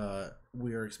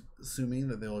 we are assuming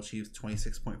that they'll achieve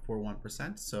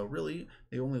 26.41%. So really,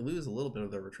 they only lose a little bit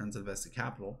of their returns on invested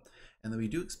capital, and then we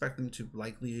do expect them to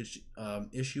likely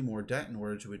issue more debt in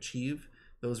order to achieve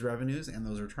those revenues and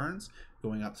those returns,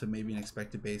 going up to maybe an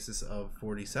expected basis of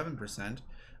 47%.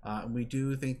 We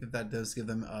do think that that does give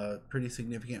them a pretty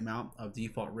significant amount of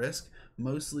default risk,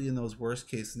 mostly in those worst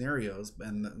case scenarios,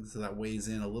 and so that weighs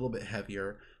in a little bit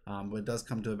heavier, but it does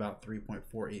come to about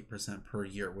 3.48% per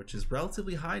year, which is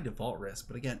relatively high default risk.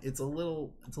 But again, it's a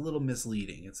little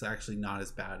misleading. It's actually not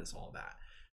as bad as all that,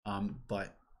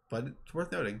 but it's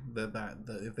worth noting that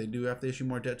if they do have to issue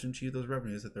more debt to achieve those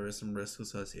revenues, that there is some risk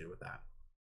associated with that.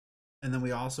 And then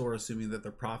we also are assuming that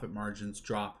their profit margins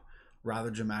drop rather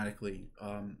dramatically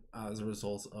as a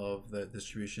result of the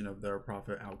distribution of their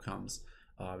profit outcomes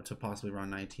to possibly around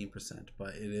 19%. But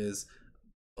it is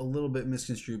a little bit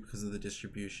misconstrued because of the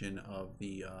distribution of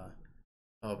the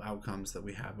outcomes that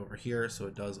we have over here, so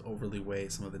it does overly weigh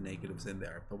some of the negatives in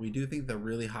there. But we do think the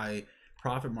really high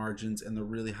profit margins and the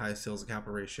really high sales to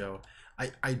capital ratio,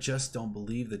 I just don't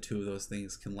believe the two of those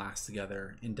things can last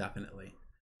together indefinitely.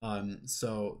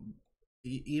 So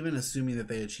even assuming that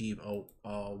they achieve a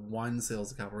 1 sales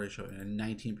to capital ratio and a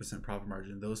 19% profit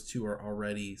margin, those two are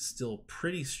already still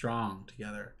pretty strong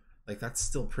together. Like, that's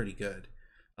still pretty good.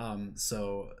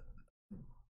 So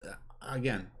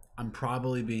again, I'm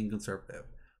probably being conservative.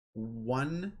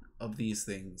 One of these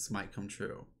things might come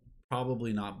true,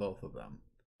 probably not both of them.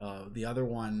 The other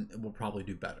one will probably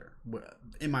do better,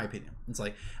 in my opinion. It's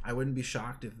like, I wouldn't be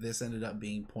shocked if this ended up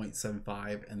being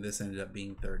 0.75 and this ended up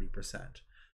being 30%.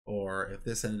 Or if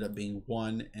this ended up being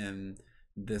 1 and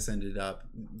this ended up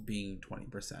being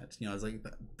 20%. You know, it's like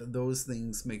those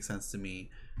things make sense to me.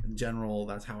 In general,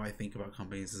 that's how I think about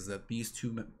companies, is that these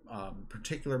two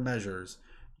particular measures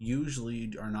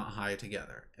usually are not high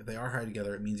together. If they are high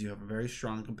together, it means you have a very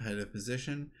strong competitive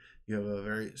position, you have a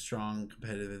very strong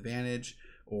competitive advantage,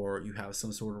 or you have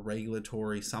some sort of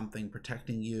regulatory something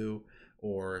protecting you,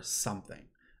 or something.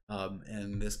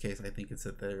 In this case, I think it's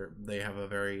that they have a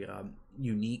very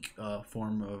unique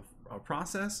form of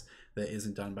process that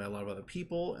isn't done by a lot of other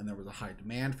people, and there was a high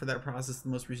demand for that process in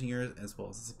the most recent years, as well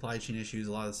as the supply chain issues,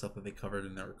 a lot of the stuff that they covered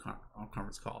in their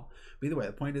conference call. But either way,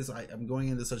 the point is I'm going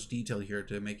into such detail here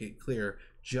to make it clear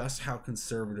just how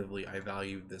conservatively I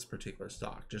value this particular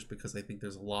stock, just because I think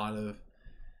there's a lot of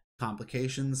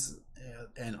complications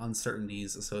and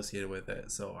uncertainties associated with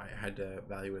it, so I had to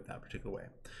value it that particular way.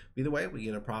 Either way, we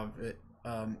get a profit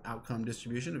outcome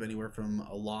distribution of anywhere from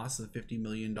a loss of $50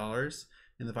 million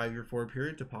in the 5-year forward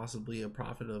period to possibly a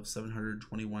profit of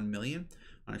 $721 million.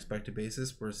 On an expected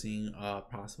basis, we're seeing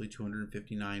possibly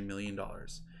 $259 million,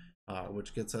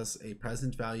 which gets us a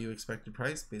present value expected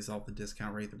price based off the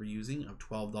discount rate that we're using of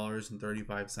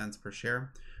 $12.35 per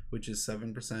share, which is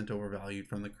 7% overvalued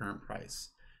from the current price.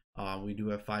 We do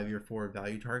have 5-year forward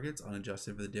value targets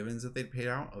unadjusted for the dividends that they paid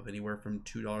out of anywhere from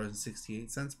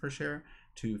 $2.68 per share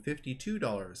to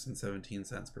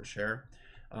 $52.17 per share.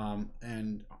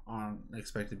 And on an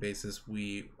expected basis,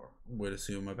 we would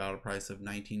assume about a price of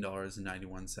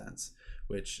 $19.91,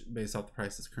 which based off the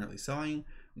price that's currently selling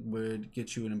would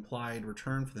get you an implied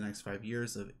return for the next 5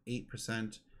 years of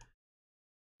 8%,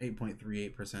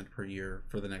 8.38% per year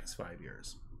for the next 5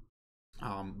 years.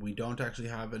 We don't actually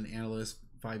have an analyst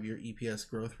 5-year EPS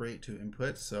growth rate to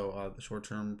input, so the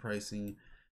short-term pricing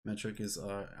metric is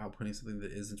outputting something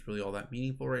that isn't really all that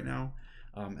meaningful right now.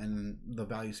 And the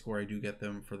value score, I do get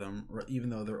them for them, even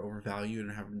though they're overvalued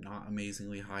and have not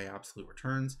amazingly high absolute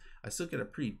returns, I still get a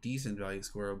pretty decent value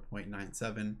score of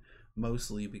 0.97,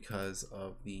 mostly because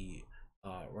of the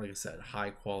like I said,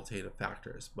 high qualitative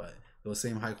factors. But those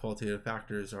same high qualitative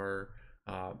factors are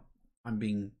I'm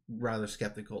being rather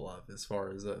skeptical of as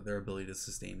far as their ability to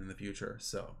sustain in the future.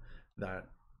 So that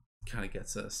kind of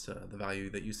gets us to the value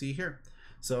that you see here.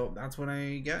 So that's what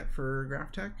I get for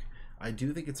GrafTech. I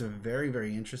do think it's a very,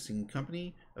 very interesting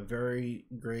company, a very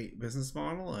great business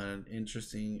model, and an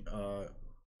interesting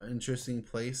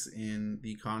place in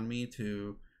the economy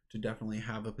to definitely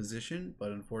have a position.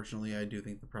 But unfortunately, I do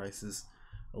think the price is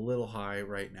a little high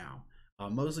right now.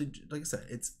 Mostly, like I said,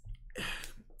 it's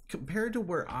compared to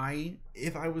where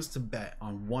if I was to bet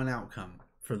on one outcome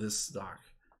for this stock,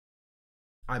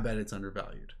 I bet it's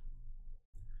undervalued.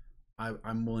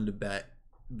 I'm willing to bet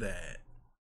that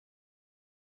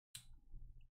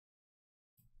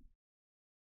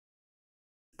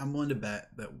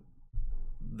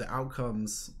the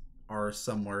outcomes are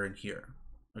somewhere in here.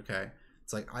 Okay,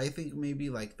 it's like I think maybe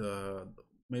like a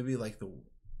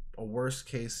worst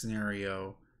case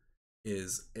scenario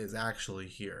is actually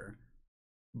here,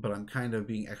 but I'm kind of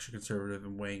being extra conservative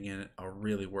and weighing in a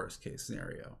really worst case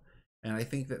scenario. And I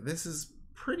think that this is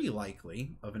pretty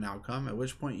likely of an outcome, at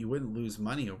which point you wouldn't lose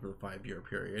money over the 5-year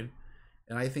period.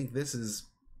 And I think this is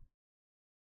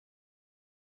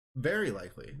very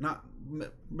likely, not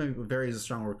maybe very is a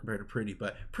strong word compared to pretty,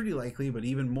 but pretty likely, but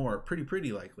even more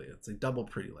pretty likely. It's like double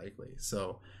pretty likely.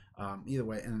 So either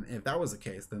way, and if that was the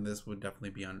case, then this would definitely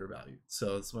be undervalued.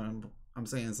 So it's what I'm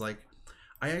saying is like,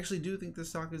 I actually do think this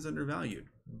stock is undervalued,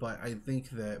 but I think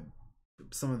that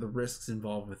some of the risks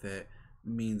involved with it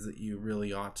means that you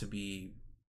really ought to be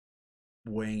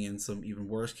weighing in some even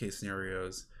worse case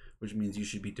scenarios, which means you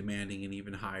should be demanding an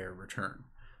even higher return.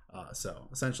 So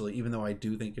essentially, even though I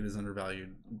do think it is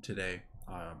undervalued today,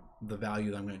 the value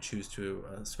that I'm going to choose to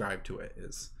ascribe to it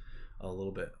is a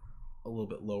little bit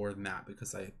lower than that,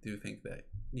 because I do think that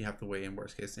you have to weigh in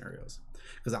worst case scenarios.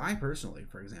 Because I personally,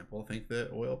 for example, think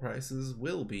that oil prices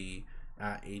will be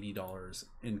at $80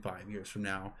 in 5 years from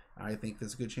now. I think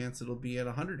there's a good chance it'll be at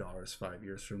 $100 5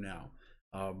 years from now.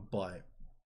 But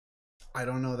I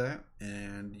don't know that,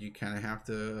 and you kind of have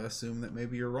to assume that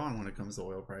maybe you're wrong when it comes to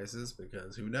oil prices,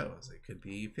 because who knows? It could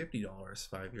be $50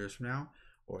 5 years from now,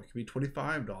 or it could be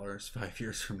 $25 5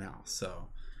 years from now. So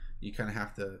you kind of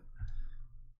have to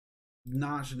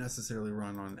not necessarily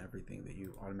run on everything that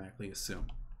you automatically assume.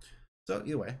 So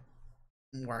either way,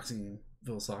 waxing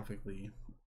philosophically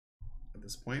at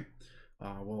this point,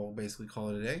 we'll basically call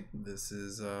it a day. This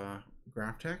is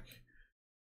GrafTech.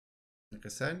 Like I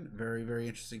said, very, very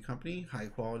interesting company, high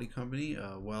quality company,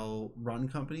 well run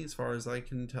company as far as I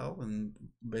can tell, and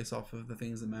based off of the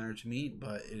things that matter to me,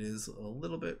 but it is a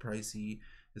little bit pricey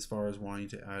as far as wanting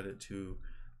to add it to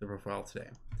the profile today.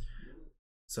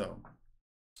 So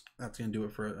that's going to do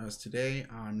it for us today.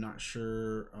 I'm not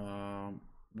sure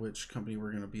which company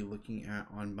we're going to be looking at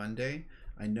on Monday.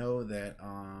 I know that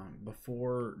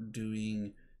before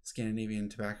doing Scandinavian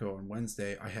Tobacco on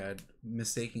Wednesday, I had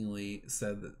mistakenly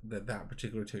said that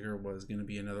particular ticker was going to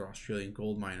be another Australian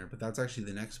gold miner, but that's actually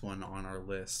the next one on our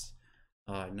list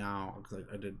now, because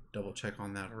I did double check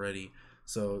on that already.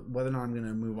 So whether or not I'm going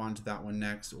to move on to that one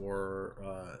next,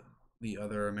 or the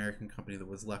other American company that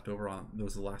was left over on,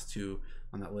 those are the last two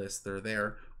on that list, they're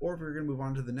there, or if we're going to move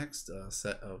on to the next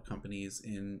set of companies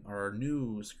in our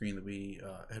new screen that we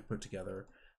had put together.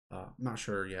 Not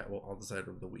sure yet. Well, I'll decide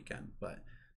over the weekend, but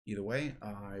either way,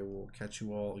 I will catch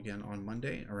you all again on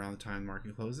Monday around the time the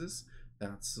market closes.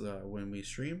 That's when we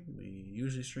stream. We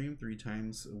usually stream 3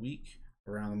 times a week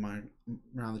around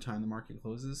the time the market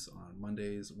closes on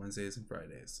Mondays, Wednesdays, and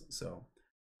Fridays. So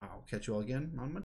I'll catch you all again on Monday.